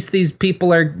his, at least these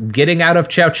people are getting out of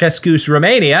Ceaușescu's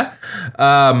Romania.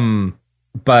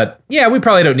 But yeah, we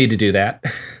probably don't need to do that.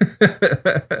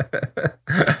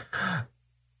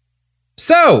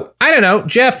 So, I don't know,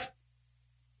 Jeff,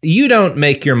 you don't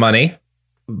make your money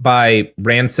by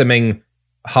ransoming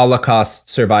Holocaust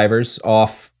survivors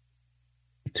off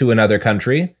to another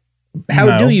country.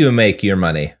 How do you make your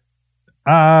money?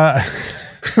 That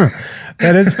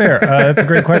is fair. That's a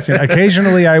great question.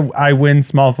 Occasionally I win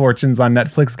small fortunes on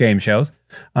Netflix game shows.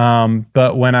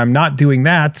 But when I'm not doing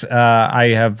that,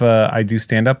 I do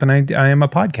stand up and I am a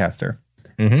podcaster.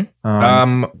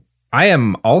 Mm-hmm. I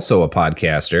am also a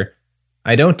podcaster.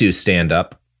 I don't do stand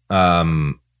up.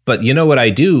 But you know what I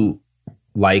do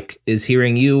like is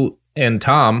hearing you and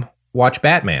Tom watch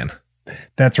Batman.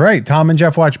 That's right. Tom and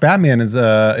Jeff Watch Batman is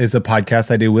a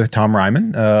podcast I do with Tom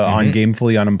Ryman on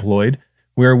Gamefully Unemployed,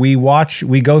 where we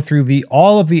go through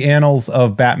all of the annals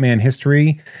of Batman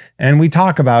history and we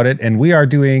talk about it. And we are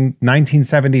doing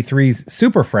 1973's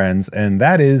Super Friends, and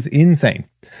that is insane.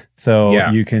 So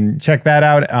you can check that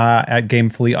out at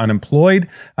Gamefully Unemployed.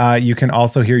 You can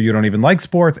also hear You Don't Even Like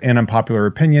Sports and Unpopular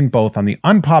Opinion, both on the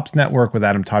Unpops Network with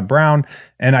Adam Todd Brown.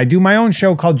 And I do my own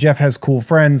show called Jeff Has Cool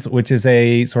Friends, which is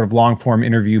a sort of long form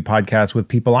interview podcast with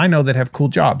people I know that have cool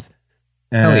jobs.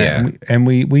 And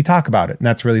we talk about it, and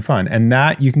that's really fun. And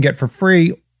that you can get for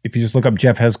free if you just look up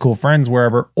Jeff Has Cool Friends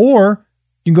wherever, or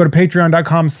you can go to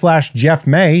patreon.com/Jeff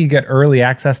May. You get early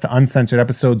access to uncensored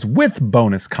episodes with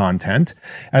bonus content,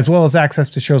 as well as access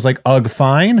to shows like Ugh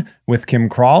Fine with Kim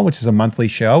Krall, which is a monthly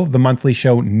show. The monthly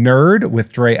show Nerd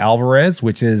with Dre Alvarez,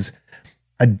 which is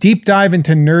a deep dive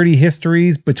into nerdy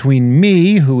histories between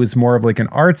me, who is more of like an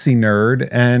artsy nerd,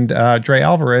 and Dre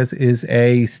Alvarez is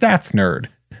a stats nerd.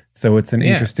 So it's an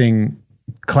interesting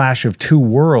clash of two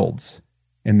worlds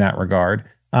in that regard.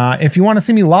 If you want to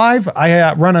see me live,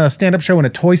 I run a stand-up show in a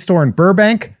toy store in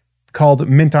Burbank called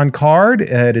Mint on Card.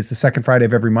 It is the second Friday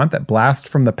of every month at Blast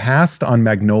from the Past on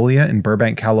Magnolia in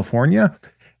Burbank, California.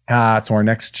 So our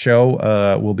next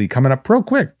show will be coming up real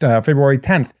quick, February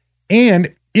 10th.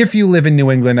 And if you live in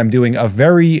New England, I'm doing a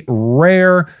very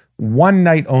rare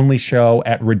one-night only show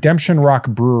at Redemption Rock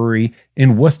Brewery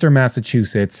in Worcester,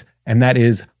 Massachusetts. And that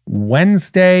is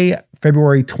Wednesday,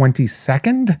 February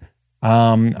 22nd.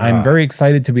 I'm very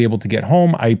excited to be able to get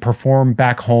home. I perform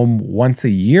back home once a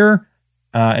year.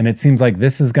 And it seems like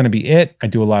this is going to be it. I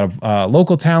do a lot of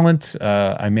local talent.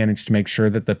 I managed to make sure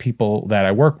that the people that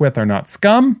I work with are not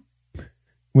scum,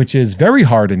 which is very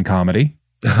hard in comedy.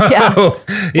 Yeah.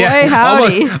 Yeah. Boy,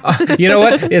 almost. You know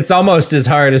what? It's almost as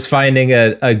hard as finding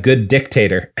a good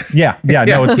dictator. Yeah.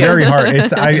 No, it's very hard.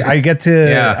 It's I get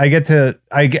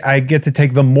to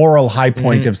take the moral high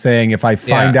point of saying if I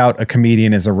find out a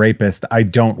comedian is a rapist, I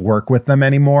don't work with them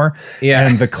anymore. Yeah.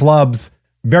 And the clubs,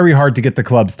 very hard to get the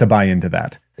clubs to buy into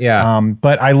that. Yeah.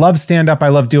 But I love stand-up. I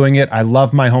love doing it. I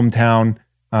love my hometown.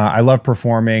 I love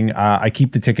performing. I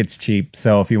keep the tickets cheap.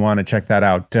 So if you want to check that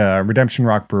out, Redemption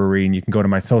Rock Brewery, and you can go to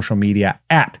my social media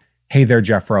at Hey There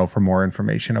Jeff Rowe for more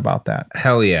information about that.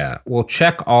 Hell yeah. We'll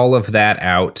check all of that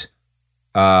out.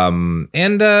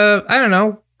 And I don't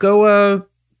know, go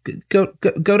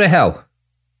to hell.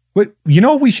 Wait, you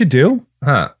know what we should do?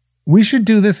 Huh? We should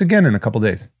do this again in a couple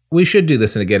days. We should do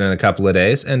this again in a couple of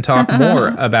days and talk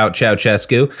more about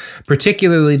Ceaușescu,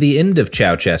 particularly the end of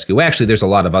Ceaușescu. Actually, there's a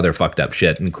lot of other fucked up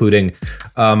shit, including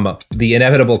the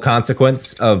inevitable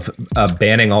consequence of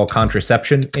banning all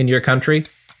contraception in your country.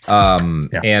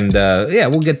 And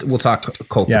we'll talk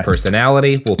cults of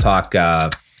personality. We'll talk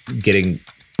getting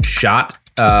shot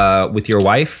with your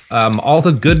wife. All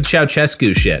the good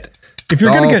Ceaușescu shit. If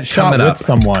you're going to get shot with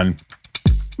someone,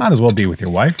 might as well be with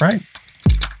your wife, right?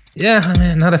 Yeah, I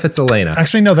mean, not if it's Elena.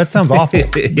 Actually, no, that sounds awful.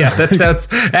 Yeah, that sounds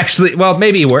actually, well,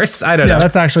 maybe worse. I don't know. Yeah,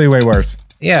 that's actually way worse.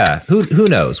 Yeah, who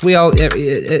knows? We all,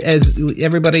 as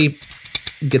everybody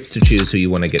gets to choose who you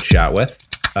want to get shot with.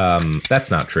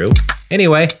 That's not true.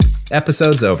 Anyway,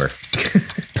 episode's over.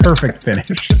 Perfect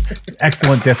finish.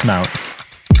 Excellent dismount.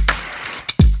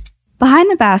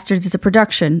 Behind the Bastards is a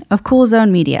production of Cool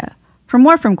Zone Media. For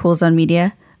more from Cool Zone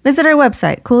Media, visit our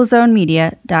website,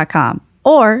 coolzonemedia.com,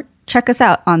 or check us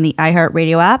out on the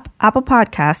iHeartRadio app, Apple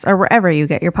Podcasts, or wherever you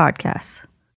get your podcasts.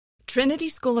 Trinity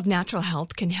School of Natural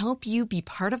Health can help you be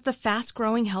part of the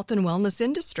fast-growing health and wellness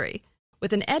industry.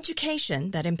 With an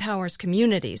education that empowers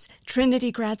communities,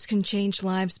 Trinity grads can change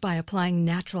lives by applying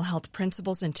natural health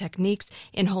principles and techniques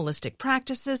in holistic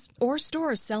practices or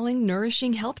stores selling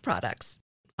nourishing health products.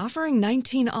 Offering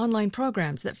 19 online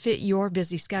programs that fit your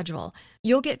busy schedule,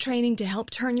 you'll get training to help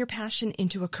turn your passion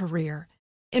into a career.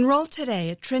 Enroll today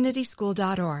at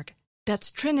trinityschool.org.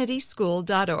 That's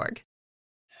trinityschool.org.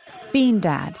 Bean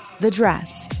Dad, The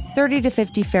Dress, 30 to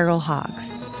 50 Feral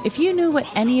Hogs. If you knew what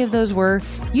any of those were,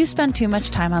 you spend too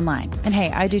much time online. And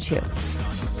hey, I do too.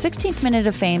 16th Minute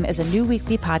of Fame is a new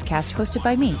weekly podcast hosted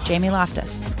by me, Jamie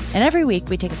Loftus. And every week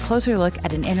we take a closer look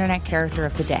at an internet character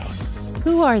of the day.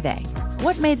 Who are they?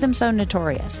 What made them so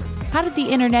notorious? How did the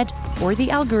internet or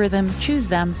the algorithm choose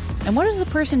them? And what does a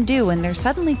person do when they're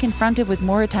suddenly confronted with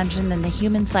more attention than the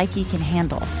human psyche can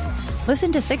handle?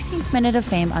 Listen to 16th Minute of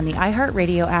Fame on the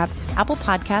iHeartRadio app, Apple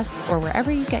Podcasts, or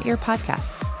wherever you get your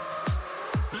podcasts.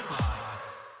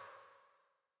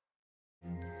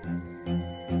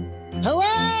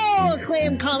 Hello,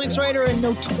 acclaimed comics writer and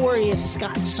notorious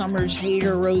Scott Summers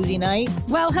hater, Rosie Knight.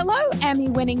 Well, hello,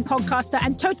 Emmy-winning podcaster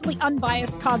and totally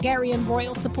unbiased Targaryen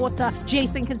royal supporter,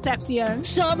 Jason Concepcion.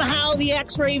 Somehow the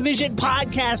X-Ray Vision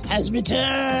podcast has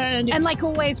returned. And like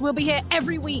always, we'll be here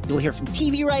every week. You'll hear from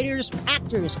TV writers,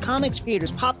 actors, comics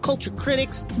creators, pop culture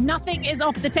critics. Nothing is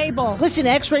off the table. Listen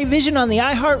to X-Ray Vision on the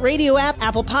iHeartRadio app,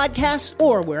 Apple Podcasts,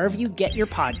 or wherever you get your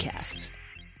podcasts.